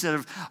 instead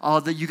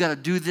of that you got to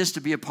do this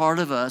to be a part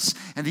of us,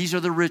 and these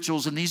are the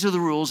rituals, and these are the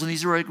rules, and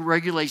these are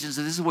regulations,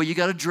 and this is the way you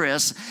got to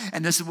dress,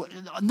 and this is what,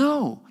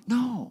 no.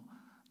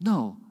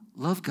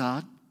 Love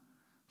God,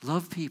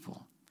 love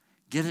people.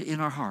 Get it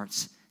in our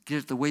hearts. Get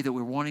it the way that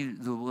we're wanting,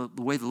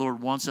 the way the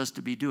Lord wants us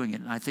to be doing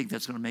it. And I think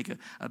that's going to make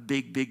a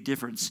big, big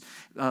difference.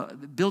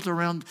 Built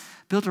around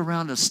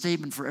a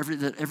statement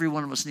that every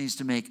one of us needs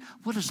to make.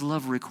 What does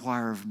love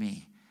require of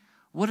me?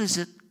 What is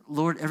it,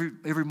 Lord,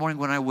 every morning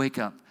when I wake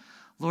up?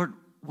 Lord,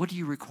 what do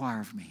you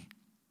require of me?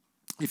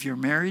 If you're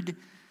married,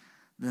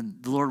 then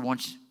the Lord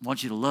wants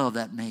you to love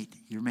that mate,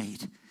 your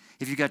mate.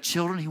 If you've got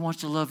children, he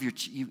wants to love you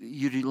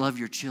to love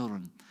your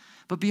children.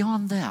 But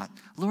beyond that,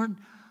 Lord,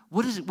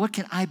 what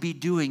can I be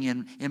doing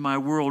in my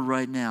world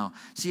right now?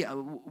 See,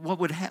 what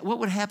would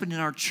happen in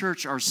our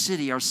church, our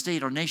city, our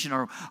state, our nation,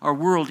 our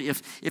world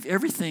if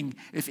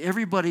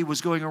everybody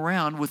was going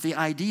around with the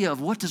idea of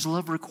what does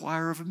love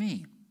require of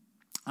me?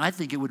 I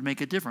think it would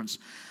make a difference.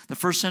 The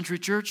first century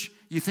church,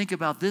 you think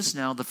about this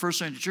now, the first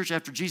century church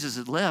after Jesus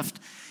had left,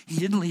 he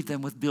didn't leave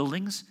them with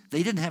buildings.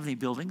 They didn't have any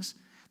buildings.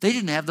 They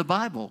didn't have the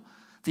Bible.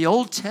 The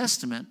Old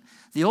Testament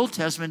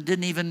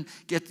didn't even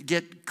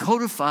get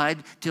codified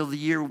till the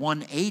year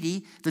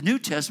 180. The New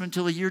Testament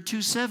till the year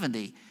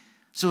 270.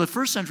 So the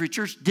first century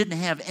church didn't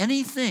have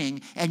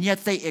anything, and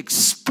yet they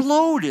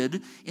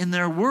exploded in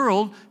their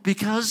world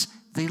because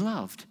they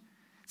loved.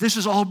 This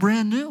was all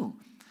brand new.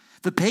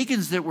 The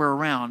pagans that were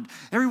around,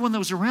 everyone that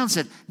was around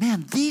said,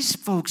 man, these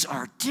folks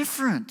are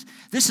different.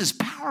 This is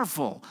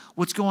powerful,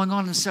 what's going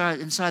on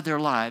inside their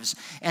lives.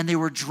 And they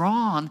were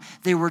drawn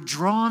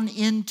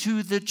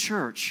into the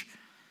church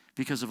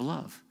because of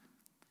love.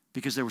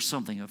 Because there was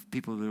something of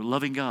people who were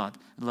loving God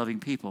and loving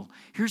people.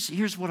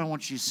 Here's what I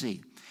want you to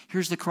see.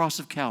 Here's the cross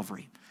of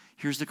Calvary.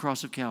 Here's the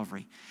cross of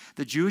Calvary.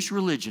 The Jewish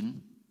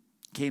religion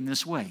came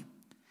this way.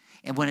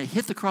 And when it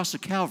hit the cross of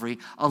Calvary,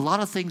 a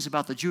lot of things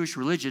about the Jewish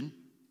religion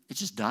It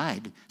just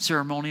died.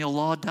 Ceremonial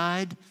law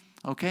died.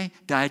 Okay?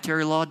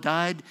 Dietary law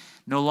died.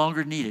 No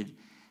longer needed.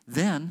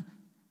 Then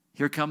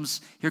here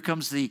comes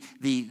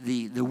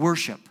the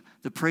worship,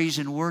 the praise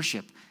and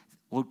worship.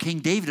 Well, King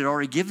David had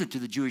already given it to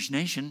the Jewish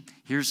nation.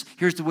 Here's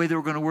the way they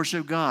were going to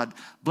worship God.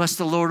 Bless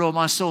the Lord, O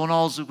my soul, and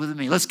all is within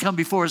me. Let's come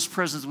before his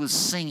presence with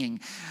singing.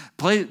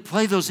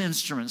 Play those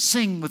instruments.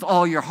 Sing with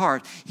all your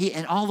heart.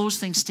 And all those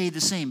things stayed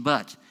the same.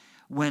 But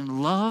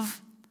when love,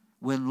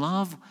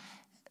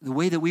 the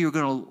way that we were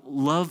going to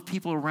love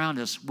people around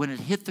us, when it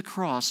hit the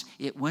cross,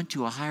 it went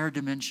to a higher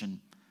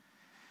dimension.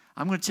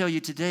 I'm going to tell you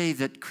today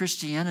that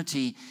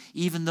Christianity,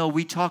 even though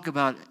we talk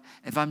about,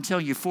 if I'm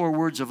telling you 4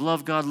 words of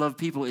love God, love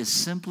people, is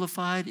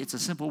simplified. It's a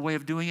simple way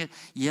of doing it.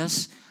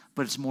 Yes,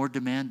 but it's more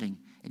demanding.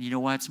 And you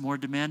know why it's more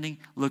demanding?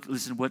 Look,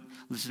 listen to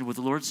what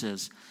the Lord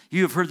says.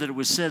 You have heard that it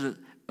was said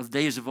of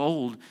days of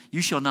old,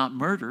 you shall not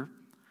murder,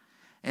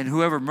 and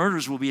whoever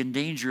murders will be in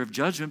danger of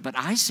judgment. But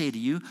I say to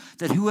you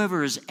that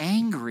whoever is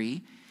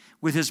angry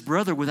with his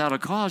brother without a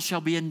cause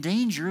shall be in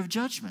danger of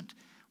judgment.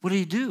 What did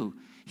he do?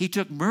 He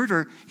took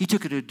murder, he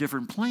took it to a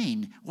different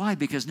plane. Why?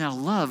 Because now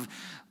love,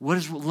 what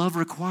does love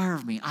require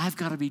of me? I've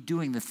got to be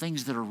doing the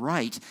things that are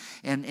right.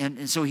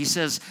 And so he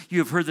says, you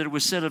have heard that it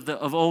was said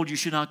of old, you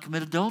should not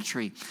commit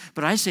adultery.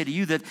 But I say to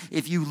you that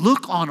if you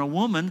look on a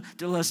woman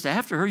to lust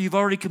after her, you've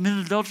already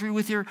committed adultery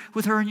with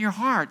her in your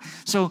heart.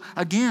 So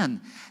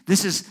again,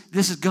 this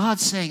is God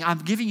saying, I'm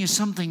giving you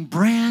something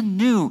brand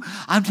new.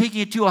 I'm taking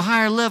it to a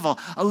higher level,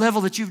 a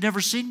level that you've never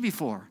seen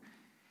before.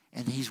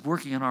 And he's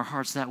working in our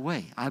hearts that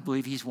way. I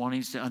believe he's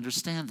wanting us to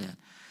understand that.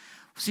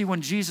 See, when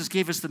Jesus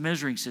gave us the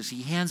measuring stick,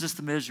 he hands us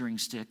the measuring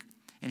stick,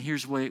 and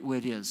here's what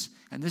it is.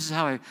 And this is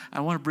how I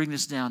want to bring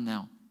this down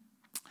now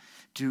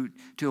to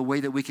a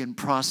way that we can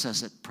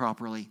process it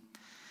properly.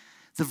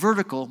 The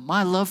vertical,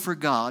 my love for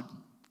God,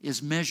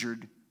 is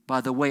measured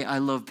by the way I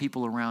love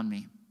people around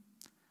me.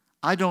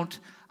 I don't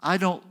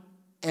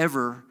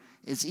ever,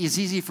 it's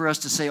easy for us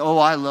to say, oh,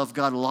 I love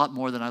God a lot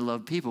more than I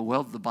love people.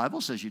 Well, the Bible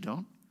says you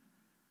don't.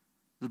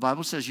 The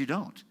Bible says you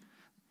don't.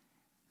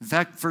 In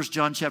fact, 1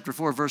 John chapter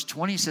 4, verse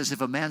 20 says,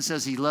 if a man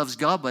says he loves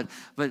God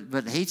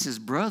but hates his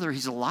brother,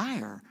 he's a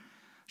liar.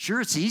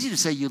 Sure, it's easy to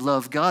say you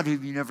love God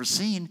whom you've never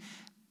seen,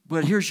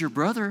 but here's your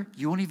brother.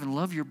 You won't even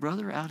love your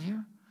brother out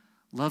here?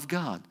 Love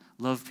God.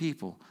 Love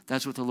people.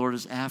 That's what the Lord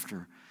is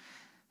after.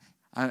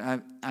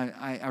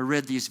 I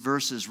read these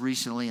verses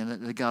recently, and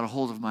they got a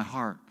hold of my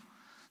heart.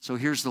 So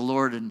here's the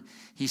Lord, and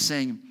he's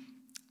saying,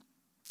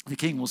 the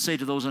king will say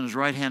to those on his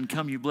right hand,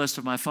 come, you blessed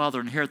of my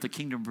Father, inherit the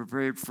kingdom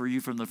prepared for you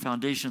from the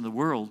foundation of the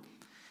world.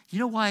 You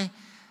know why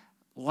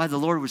the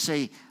Lord would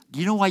say,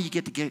 do you know why you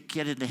get to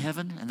get into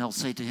heaven? And they'll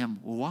say to him,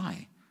 well,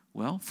 why?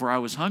 Well, for I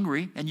was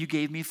hungry, and you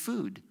gave me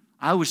food.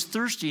 I was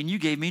thirsty, and you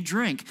gave me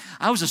drink.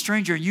 I was a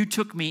stranger, and you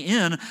took me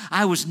in.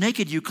 I was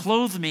naked, you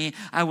clothed me.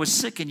 I was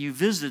sick, and you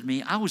visited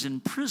me. I was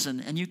in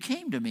prison, and you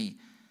came to me.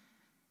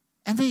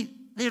 And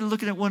they're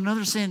looking at one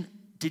another saying,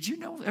 did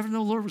you ever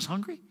know the Lord was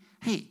hungry?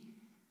 Hey,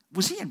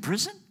 was he in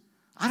prison?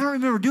 I don't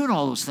remember doing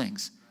all those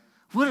things.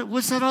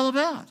 What's that all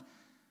about?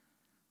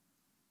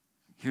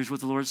 Here's what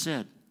the Lord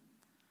said.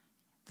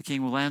 The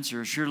king will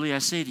answer, surely I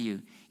say to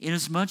you,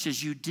 inasmuch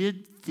as you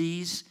did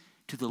these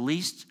to the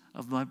least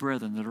of my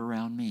brethren that are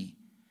around me,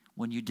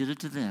 when you did it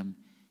to them,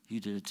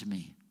 you did it to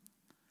me.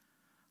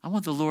 I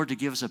want the Lord to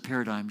give us a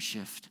paradigm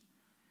shift.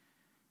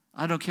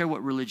 I don't care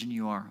what religion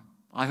you are.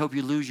 I hope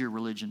you lose your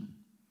religion.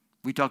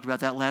 We talked about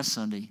that last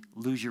Sunday.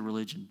 Lose your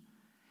religion.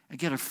 And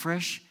get a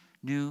fresh,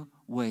 new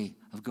way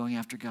of going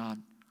after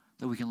God,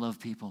 that we can love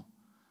people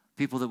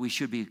that we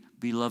should be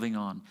loving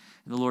on.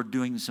 And the Lord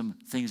doing some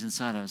things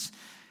inside us.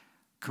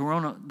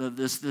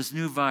 This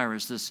new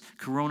virus, this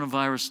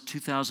coronavirus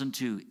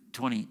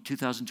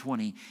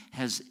 2020,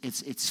 has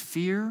it's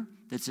fear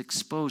that's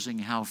exposing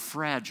how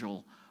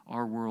fragile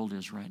our world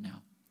is right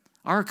now.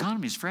 Our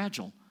economy is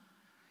fragile.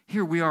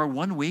 Here we are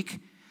 1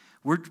 week.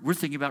 We're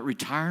thinking about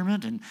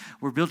retirement, and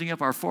we're building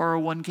up our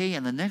 401k,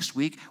 and the next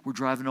week we're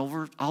driving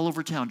all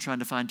over town trying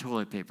to find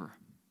toilet paper.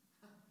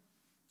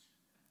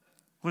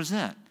 What is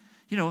that?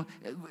 You know,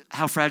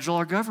 how fragile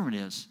our government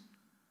is.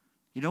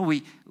 You know,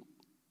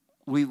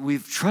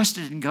 we've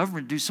trusted in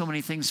government to do so many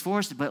things for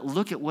us, but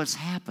look at what's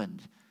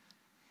happened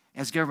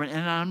as government.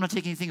 And I'm not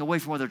taking anything away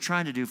from what they're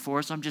trying to do for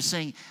us. I'm just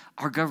saying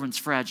our government's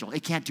fragile.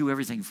 It can't do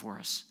everything for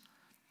us.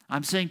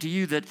 I'm saying to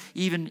you that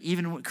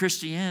even with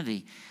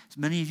Christianity,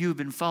 many of you have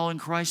been following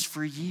Christ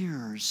for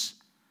years.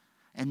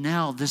 And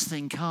now this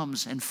thing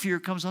comes and fear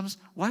comes on us.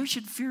 Why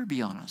should fear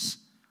be on us?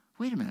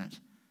 Wait a minute.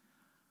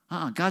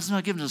 God's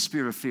not giving us a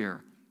spirit of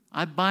fear.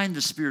 I bind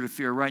the spirit of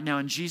fear right now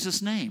in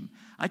Jesus' name.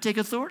 I take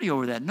authority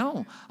over that.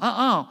 No.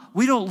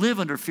 We don't live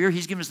under fear.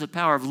 He's given us the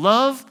power of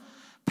love,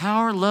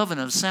 and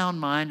a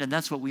sound mind, and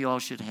that's what we all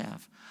should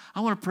have. I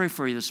want to pray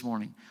for you this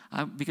morning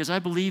because I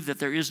believe that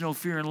there is no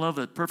fear in love,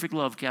 that perfect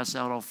love casts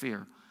out all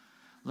fear.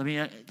 Let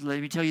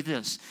me tell you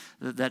this.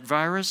 That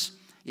virus,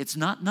 it's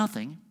not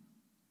nothing,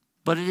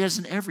 but it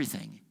isn't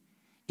everything.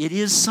 It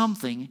is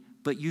something,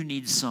 but you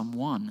need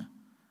someone.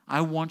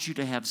 I want you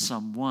to have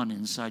someone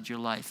inside your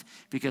life,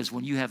 because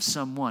when you have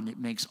someone, it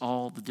makes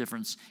all the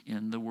difference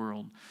in the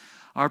world.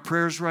 Our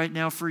prayers right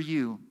now for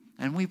you,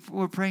 and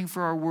we're praying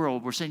for our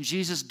world. We're saying,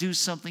 Jesus, do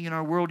something in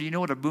our world. Do you know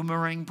what a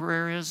boomerang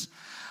prayer is?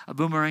 A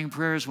boomerang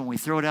prayer is when we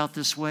throw it out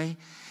this way,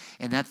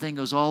 and that thing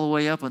goes all the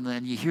way up, and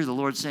then you hear the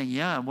Lord saying,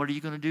 yeah, and what are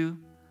you going to do?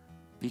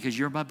 Because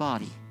you're my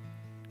body.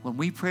 When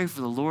we pray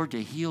for the Lord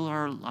to heal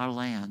our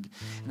land,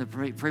 and to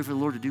pray for the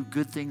Lord to do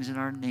good things in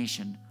our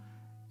nation,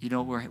 you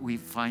know where we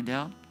find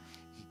out?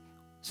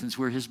 Since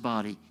we're his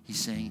body, he's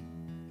saying,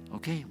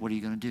 okay, what are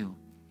you going to do?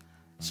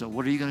 So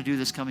what are you going to do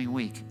this coming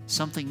week?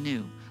 Something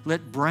new.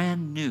 Let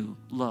brand new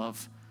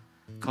love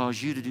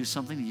cause you to do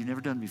something that you've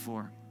never done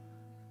before.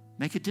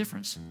 Make a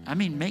difference. I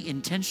mean,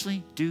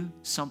 intentionally do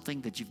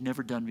something that you've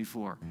never done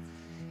before.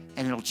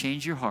 And it'll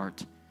change your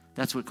heart.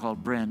 That's what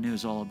called brand new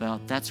is all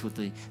about. That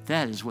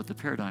is what the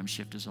paradigm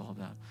shift is all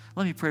about.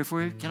 Let me pray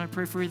for you. Can I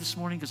pray for you this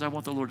morning? Because I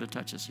want the Lord to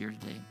touch us here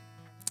today.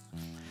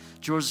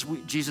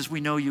 Jesus,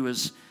 we know you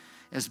as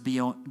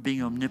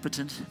being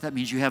omnipotent. That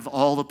means you have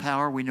all the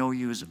power. We know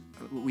you as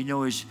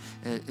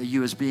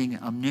being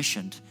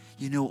omniscient.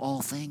 You know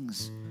all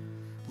things.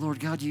 Lord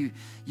God,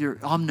 you're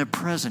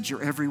omnipresent.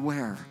 You're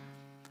everywhere.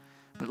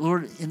 But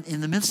Lord,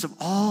 in the midst of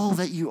all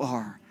that you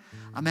are,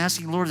 I'm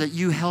asking, Lord, that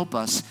you help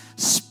us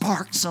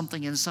spark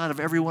something inside of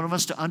every one of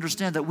us to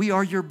understand that we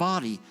are your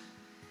body.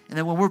 And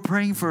that when we're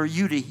praying for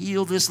you to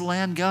heal this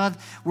land, God,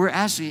 we're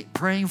actually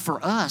praying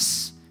for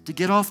us to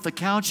get off the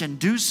couch and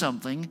do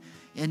something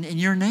in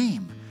your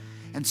name.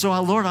 And so,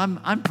 Lord,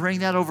 I'm praying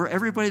that over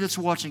everybody that's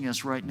watching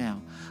us right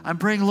now. I'm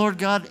praying, Lord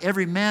God,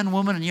 every man,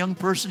 woman, and young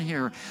person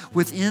here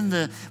within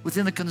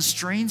the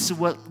constraints of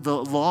what the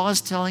law is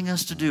telling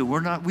us to do.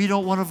 We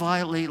don't want to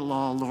violate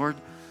law, Lord.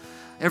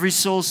 Every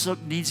soul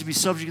needs to be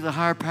subject to the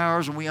higher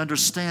powers, and we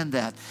understand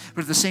that.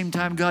 But at the same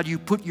time, God, you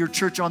put your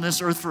church on this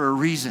earth for a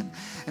reason.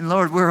 And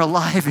Lord, we're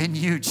alive in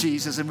you,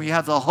 Jesus, and we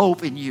have the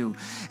hope in you.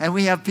 And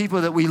we have people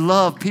that we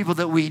love, people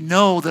that we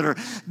know that are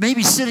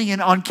maybe sitting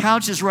on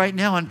couches right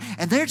now, and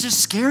they're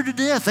just scared to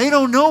death. They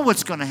don't know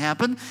what's going to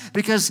happen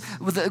because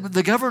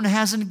the government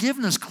hasn't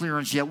given us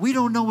clearance yet. We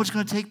don't know what's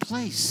going to take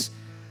place.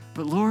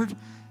 But Lord,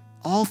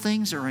 all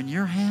things are in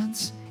your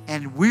hands.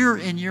 And we're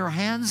in your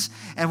hands,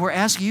 and we're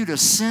asking you to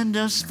send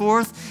us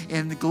forth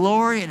in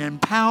glory and in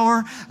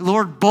power,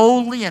 Lord,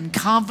 boldly and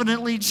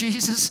confidently,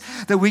 Jesus,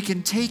 that we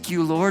can take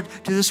you, Lord,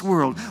 to this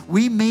world.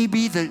 We may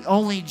be the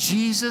only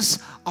Jesus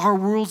our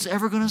world's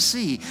ever going to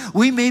see.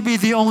 We may be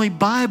the only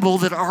Bible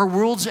that our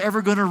world's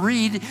ever going to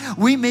read.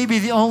 We may be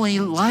the only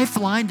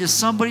lifeline to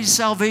somebody's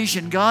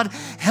salvation. God,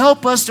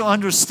 help us to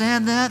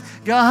understand that.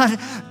 God,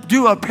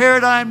 do a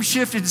paradigm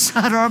shift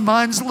inside our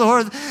minds,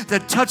 Lord,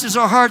 that touches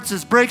our hearts,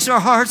 that breaks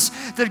our hearts,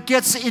 that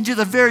gets into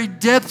the very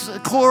depths,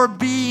 core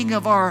being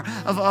of our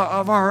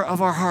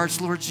hearts,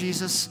 Lord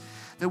Jesus,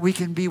 that we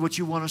can be what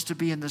you want us to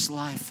be in this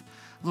life.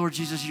 Lord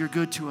Jesus, you're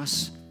good to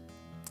us.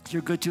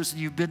 You're good to us,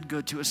 and you've been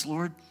good to us,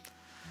 Lord.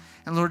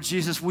 And Lord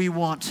Jesus, we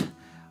want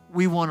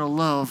to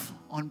love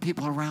on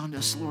people around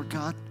us, Lord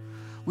God.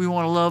 We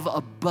want to love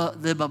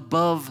them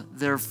above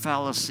their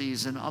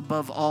fallacies and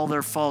above all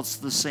their faults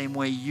the same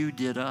way you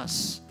did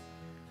us.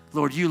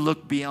 Lord, you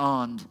look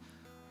beyond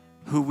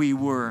who we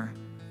were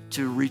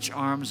to reach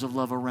arms of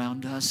love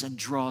around us and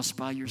draw us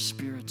by your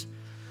Spirit.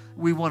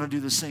 We want to do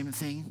the same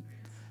thing.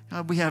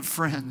 God, we have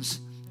friends.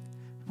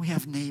 We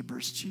have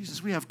neighbors,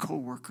 Jesus. We have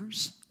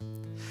co-workers.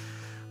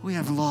 We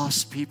have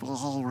lost people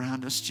all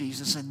around us,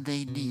 Jesus, and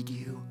they need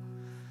you.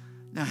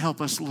 Now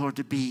help us, Lord,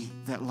 to be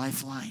that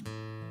lifeline.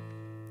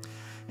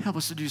 Help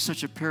us to do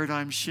such a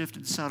paradigm shift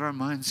inside our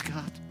minds,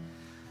 God,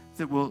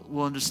 that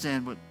we'll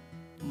understand what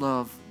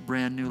love,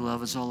 brand new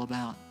love, is all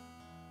about.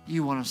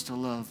 You want us to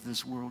love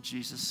this world,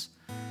 Jesus,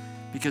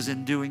 because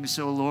in doing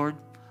so, Lord,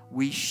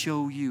 we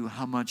show you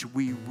how much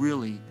we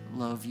really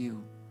love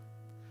you.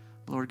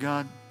 Lord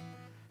God,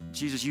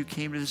 Jesus, you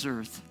came to this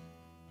earth,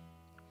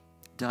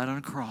 died on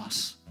a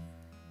cross,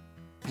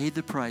 paid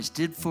the price,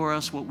 did for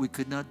us what we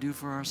could not do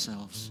for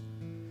ourselves.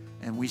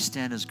 And we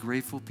stand as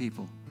grateful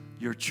people,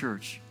 your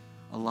church,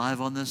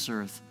 alive on this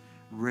earth,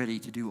 ready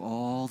to do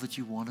all that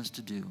you want us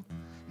to do.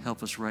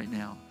 Help us right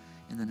now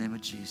in the name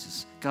of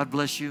Jesus. God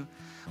bless you.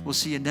 We'll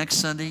see you next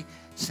Sunday,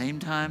 same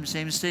time,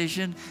 same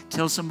station.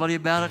 Tell somebody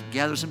about it.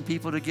 Gather some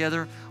people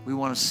together. We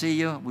want to see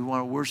you. We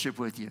want to worship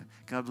with you.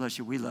 God bless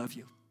you. We love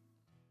you.